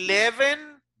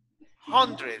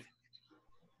 1,100.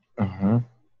 Ujú.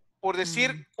 Por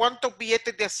decir, ¿cuántos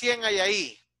billetes de 100 hay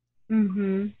ahí?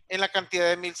 Ujú. En la cantidad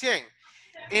de 1100.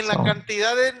 En la Son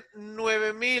cantidad de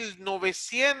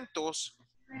 9,900,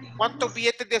 ¿cuántos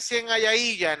billetes de 100 hay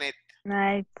ahí, Janet?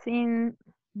 19.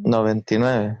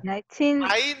 99.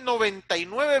 19. Hay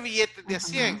 99 billetes de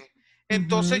 100.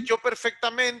 Entonces yo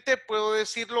perfectamente puedo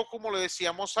decirlo como lo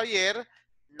decíamos ayer,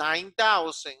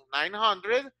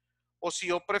 9,900, o si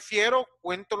yo prefiero,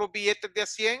 cuento los billetes de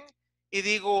 100 y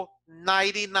digo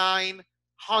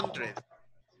 9,900.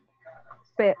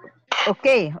 Ok,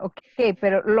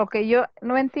 pero lo que yo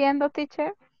no entiendo,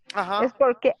 teacher, Ajá, es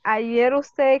porque ayer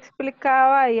usted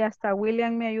explicaba y hasta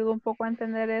William me ayudó un poco a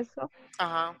entender eso,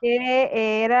 ajá. que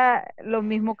era lo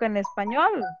mismo que en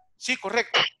español. Sí,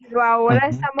 correcto. Pero ahora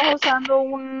Ujú. estamos usando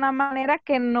una manera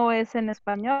que no es en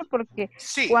español, porque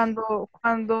Sí, cuando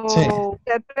Sí.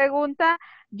 usted pregunta,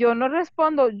 yo no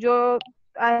respondo, I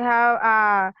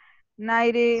have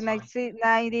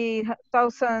 90,000,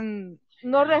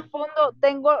 no respondo,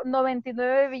 tengo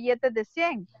 99 billetes de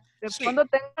 100. sí, Respondo,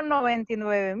 tengo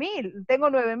 99,000, tengo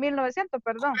 9,900,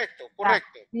 perdón. correcto, O sea,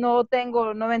 correcto. no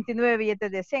tengo 99 billetes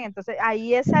de 100. Entonces,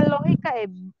 ahí esa lógica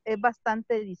es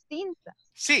bastante distinta.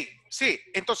 Sí, sí.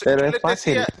 Entonces, Pero yo es les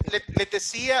fácil. decía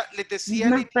Es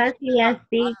más fácil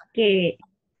así que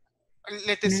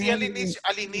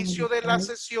al inicio de la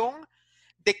sesión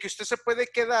de que usted se puede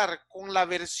quedar con la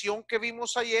versión que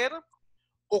vimos ayer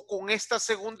o con esta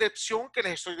segunda opción que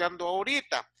les estoy dando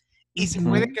ahorita. Y se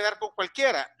puede quedar con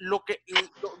cualquiera.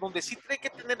 Donde sí tiene que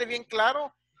tener bien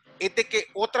claro es de que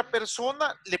otra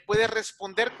persona le puede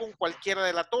responder con cualquiera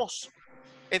de las dos.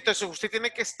 Entonces usted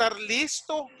tiene que estar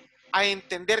listo a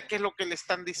entender qué es lo que le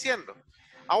están diciendo.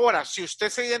 Ahora, si usted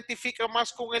se identifica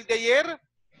más con el de ayer,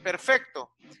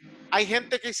 perfecto. Hay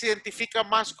gente que se identifica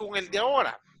más con el de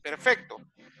ahora, perfecto.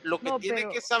 Lo que No, tiene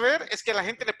pero, que saber es que la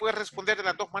gente le puede responder de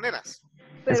las dos maneras.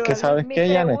 Es pero que sabes mi qué,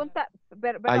 Janet. pregunta,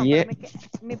 perdón, Allí,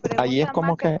 mi allí es pregunta como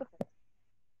más que que.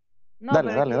 no, Dale, pero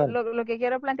es dale, que dale. lo que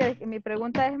quiero plantear es que mi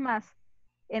pregunta es más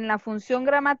en la función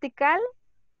gramatical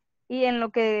y en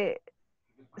lo que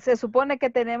se supone que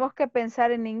tenemos que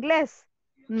pensar en inglés,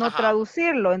 no Ajá.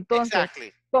 traducirlo. Entonces,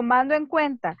 Exactly. tomando en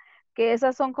cuenta que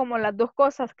esas son como las dos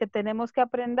cosas que tenemos que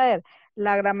aprender,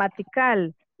 la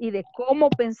gramatical y de cómo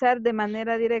pensar de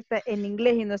manera directa en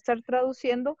inglés y no estar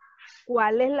traduciendo,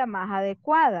 ¿cuál es la más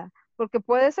adecuada? Porque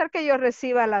puede ser que yo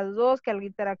reciba las dos, que al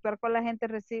interactuar con la gente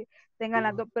tengan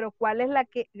las dos, pero ¿cuál es la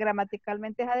que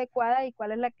gramaticalmente es adecuada y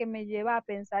cuál es la que me lleva a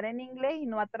pensar en inglés y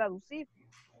no a traducir?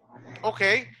 Ok.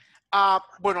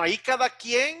 Bueno, ahí cada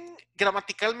quien,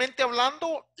 gramaticalmente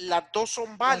hablando, las dos son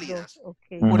Las dos, válidas. ok.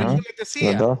 Por eso Ujú, les los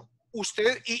decía, dos.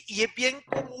 usted, y es bien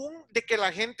común de que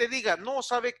la gente diga, no,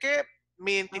 ¿sabe qué?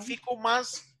 Me identifico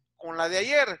más con la de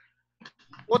ayer.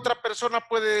 Otra persona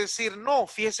puede decir, no,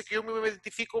 fíjese que yo me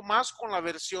identifico más con la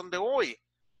versión de hoy.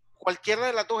 Cualquiera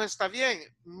de las dos está bien.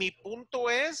 Mi punto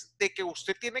es de que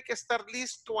usted tiene que estar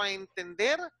listo a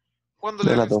entender cuando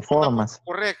De le las dos respondamos formas.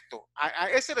 correcto.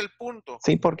 Ese era el punto.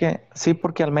 Sí,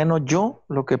 porque al menos yo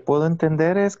lo que puedo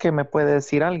entender es que me puede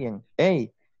decir alguien,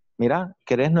 hey, mira,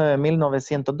 ¿querés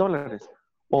 $9,900?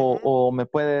 Ujú. O me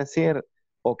puede decir,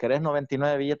 o querés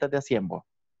 99 billetes de 100 vos.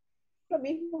 Lo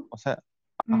mismo. O sea,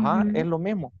 ajá, Ujú. es lo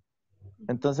mismo.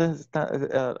 Entonces,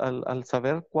 al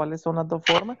saber cuáles son las dos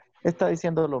formas, está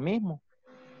diciendo lo mismo.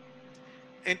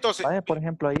 Entonces, Vaya, por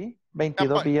ejemplo, ahí,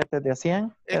 22 billetes de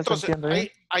 100, eso entonces entiendo yo.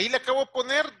 ahí le acabo de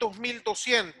poner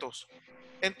 2,200.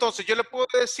 Entonces, yo le puedo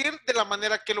decir de la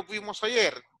manera que lo vimos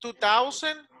ayer,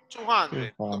 2,200,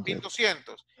 200.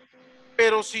 2,200.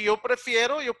 Pero si yo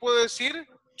prefiero, yo puedo decir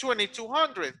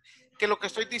 2,200, que lo que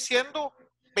estoy diciendo,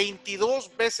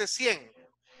 22 veces 100.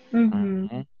 Ujú.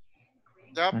 Ujú,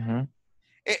 ¿Ya? ujú.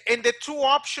 And the two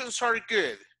options are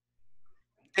good.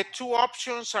 The two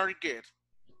options are good.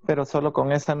 Pero solo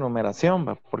con esa numeración,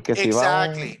 ¿va? Porque si va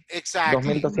un Exactly.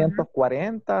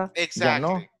 2240, ya Exactly.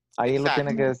 no. Ahí lo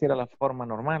tiene que Exactly. decir a la forma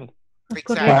normal. Es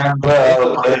Exactly. correcto. Eso es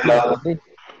lo que entendí.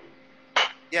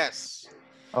 Yes.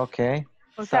 Ok,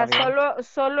 O está sea, bien.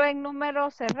 solo en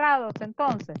números cerrados,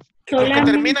 entonces. Los que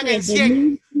terminan Solamente en de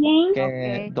 100. 1100,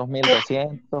 Que Ok.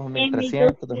 2200, 2300,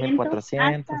 1200 hasta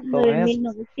 2400, todo eso.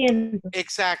 9900.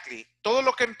 Exactly. Todo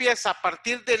lo que empieza a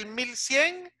partir del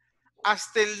 1100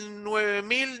 hasta el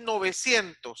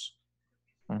 9900.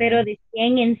 Pero Ujú. de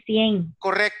 100 en 100.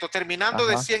 Correcto. Terminando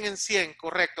de Ajá. 100 en 100.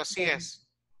 Correcto. Así Bueno, es.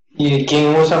 ¿Y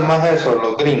quién usa más eso?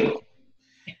 Los gringos.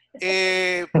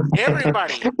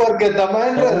 Everybody. Porque está más Todo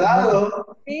el mundo.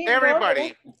 enredado. sí, no, Everybody.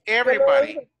 yo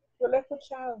Everybody. lo he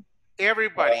escuchado.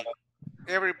 Everybody.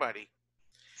 Everybody.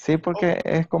 Sí, Oh, porque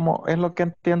es como, es lo que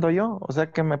entiendo yo. O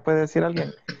sea, que me puede decir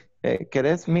alguien,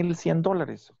 ¿querés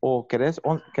 $1,100? O ¿querés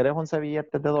 11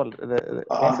 billetes de dólares,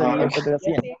 11 Ajá. billetes de Y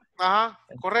 100? así, ajá.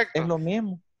 Es Correcto. lo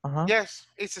mismo. Ajá, Yes.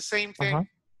 It's the same ajá. thing.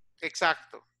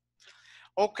 Exacto.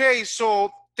 Okay.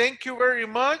 So thank you very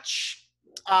much.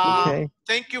 Ok.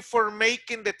 Thank you for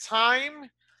making the time.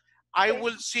 I thank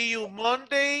will see you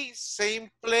Monday,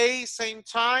 same place, same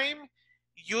time.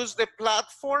 Use the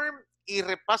platform y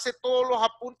repase todos los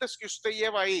apuntes que usted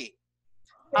lleva ahí.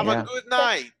 Have a Yeah. good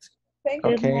night. thank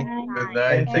you. Good Okay. night. Good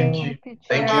night. Thank Thank you. you. Teacher.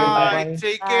 Thank Bye you. Bye. bye.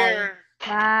 Take Bye. care.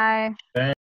 Bye.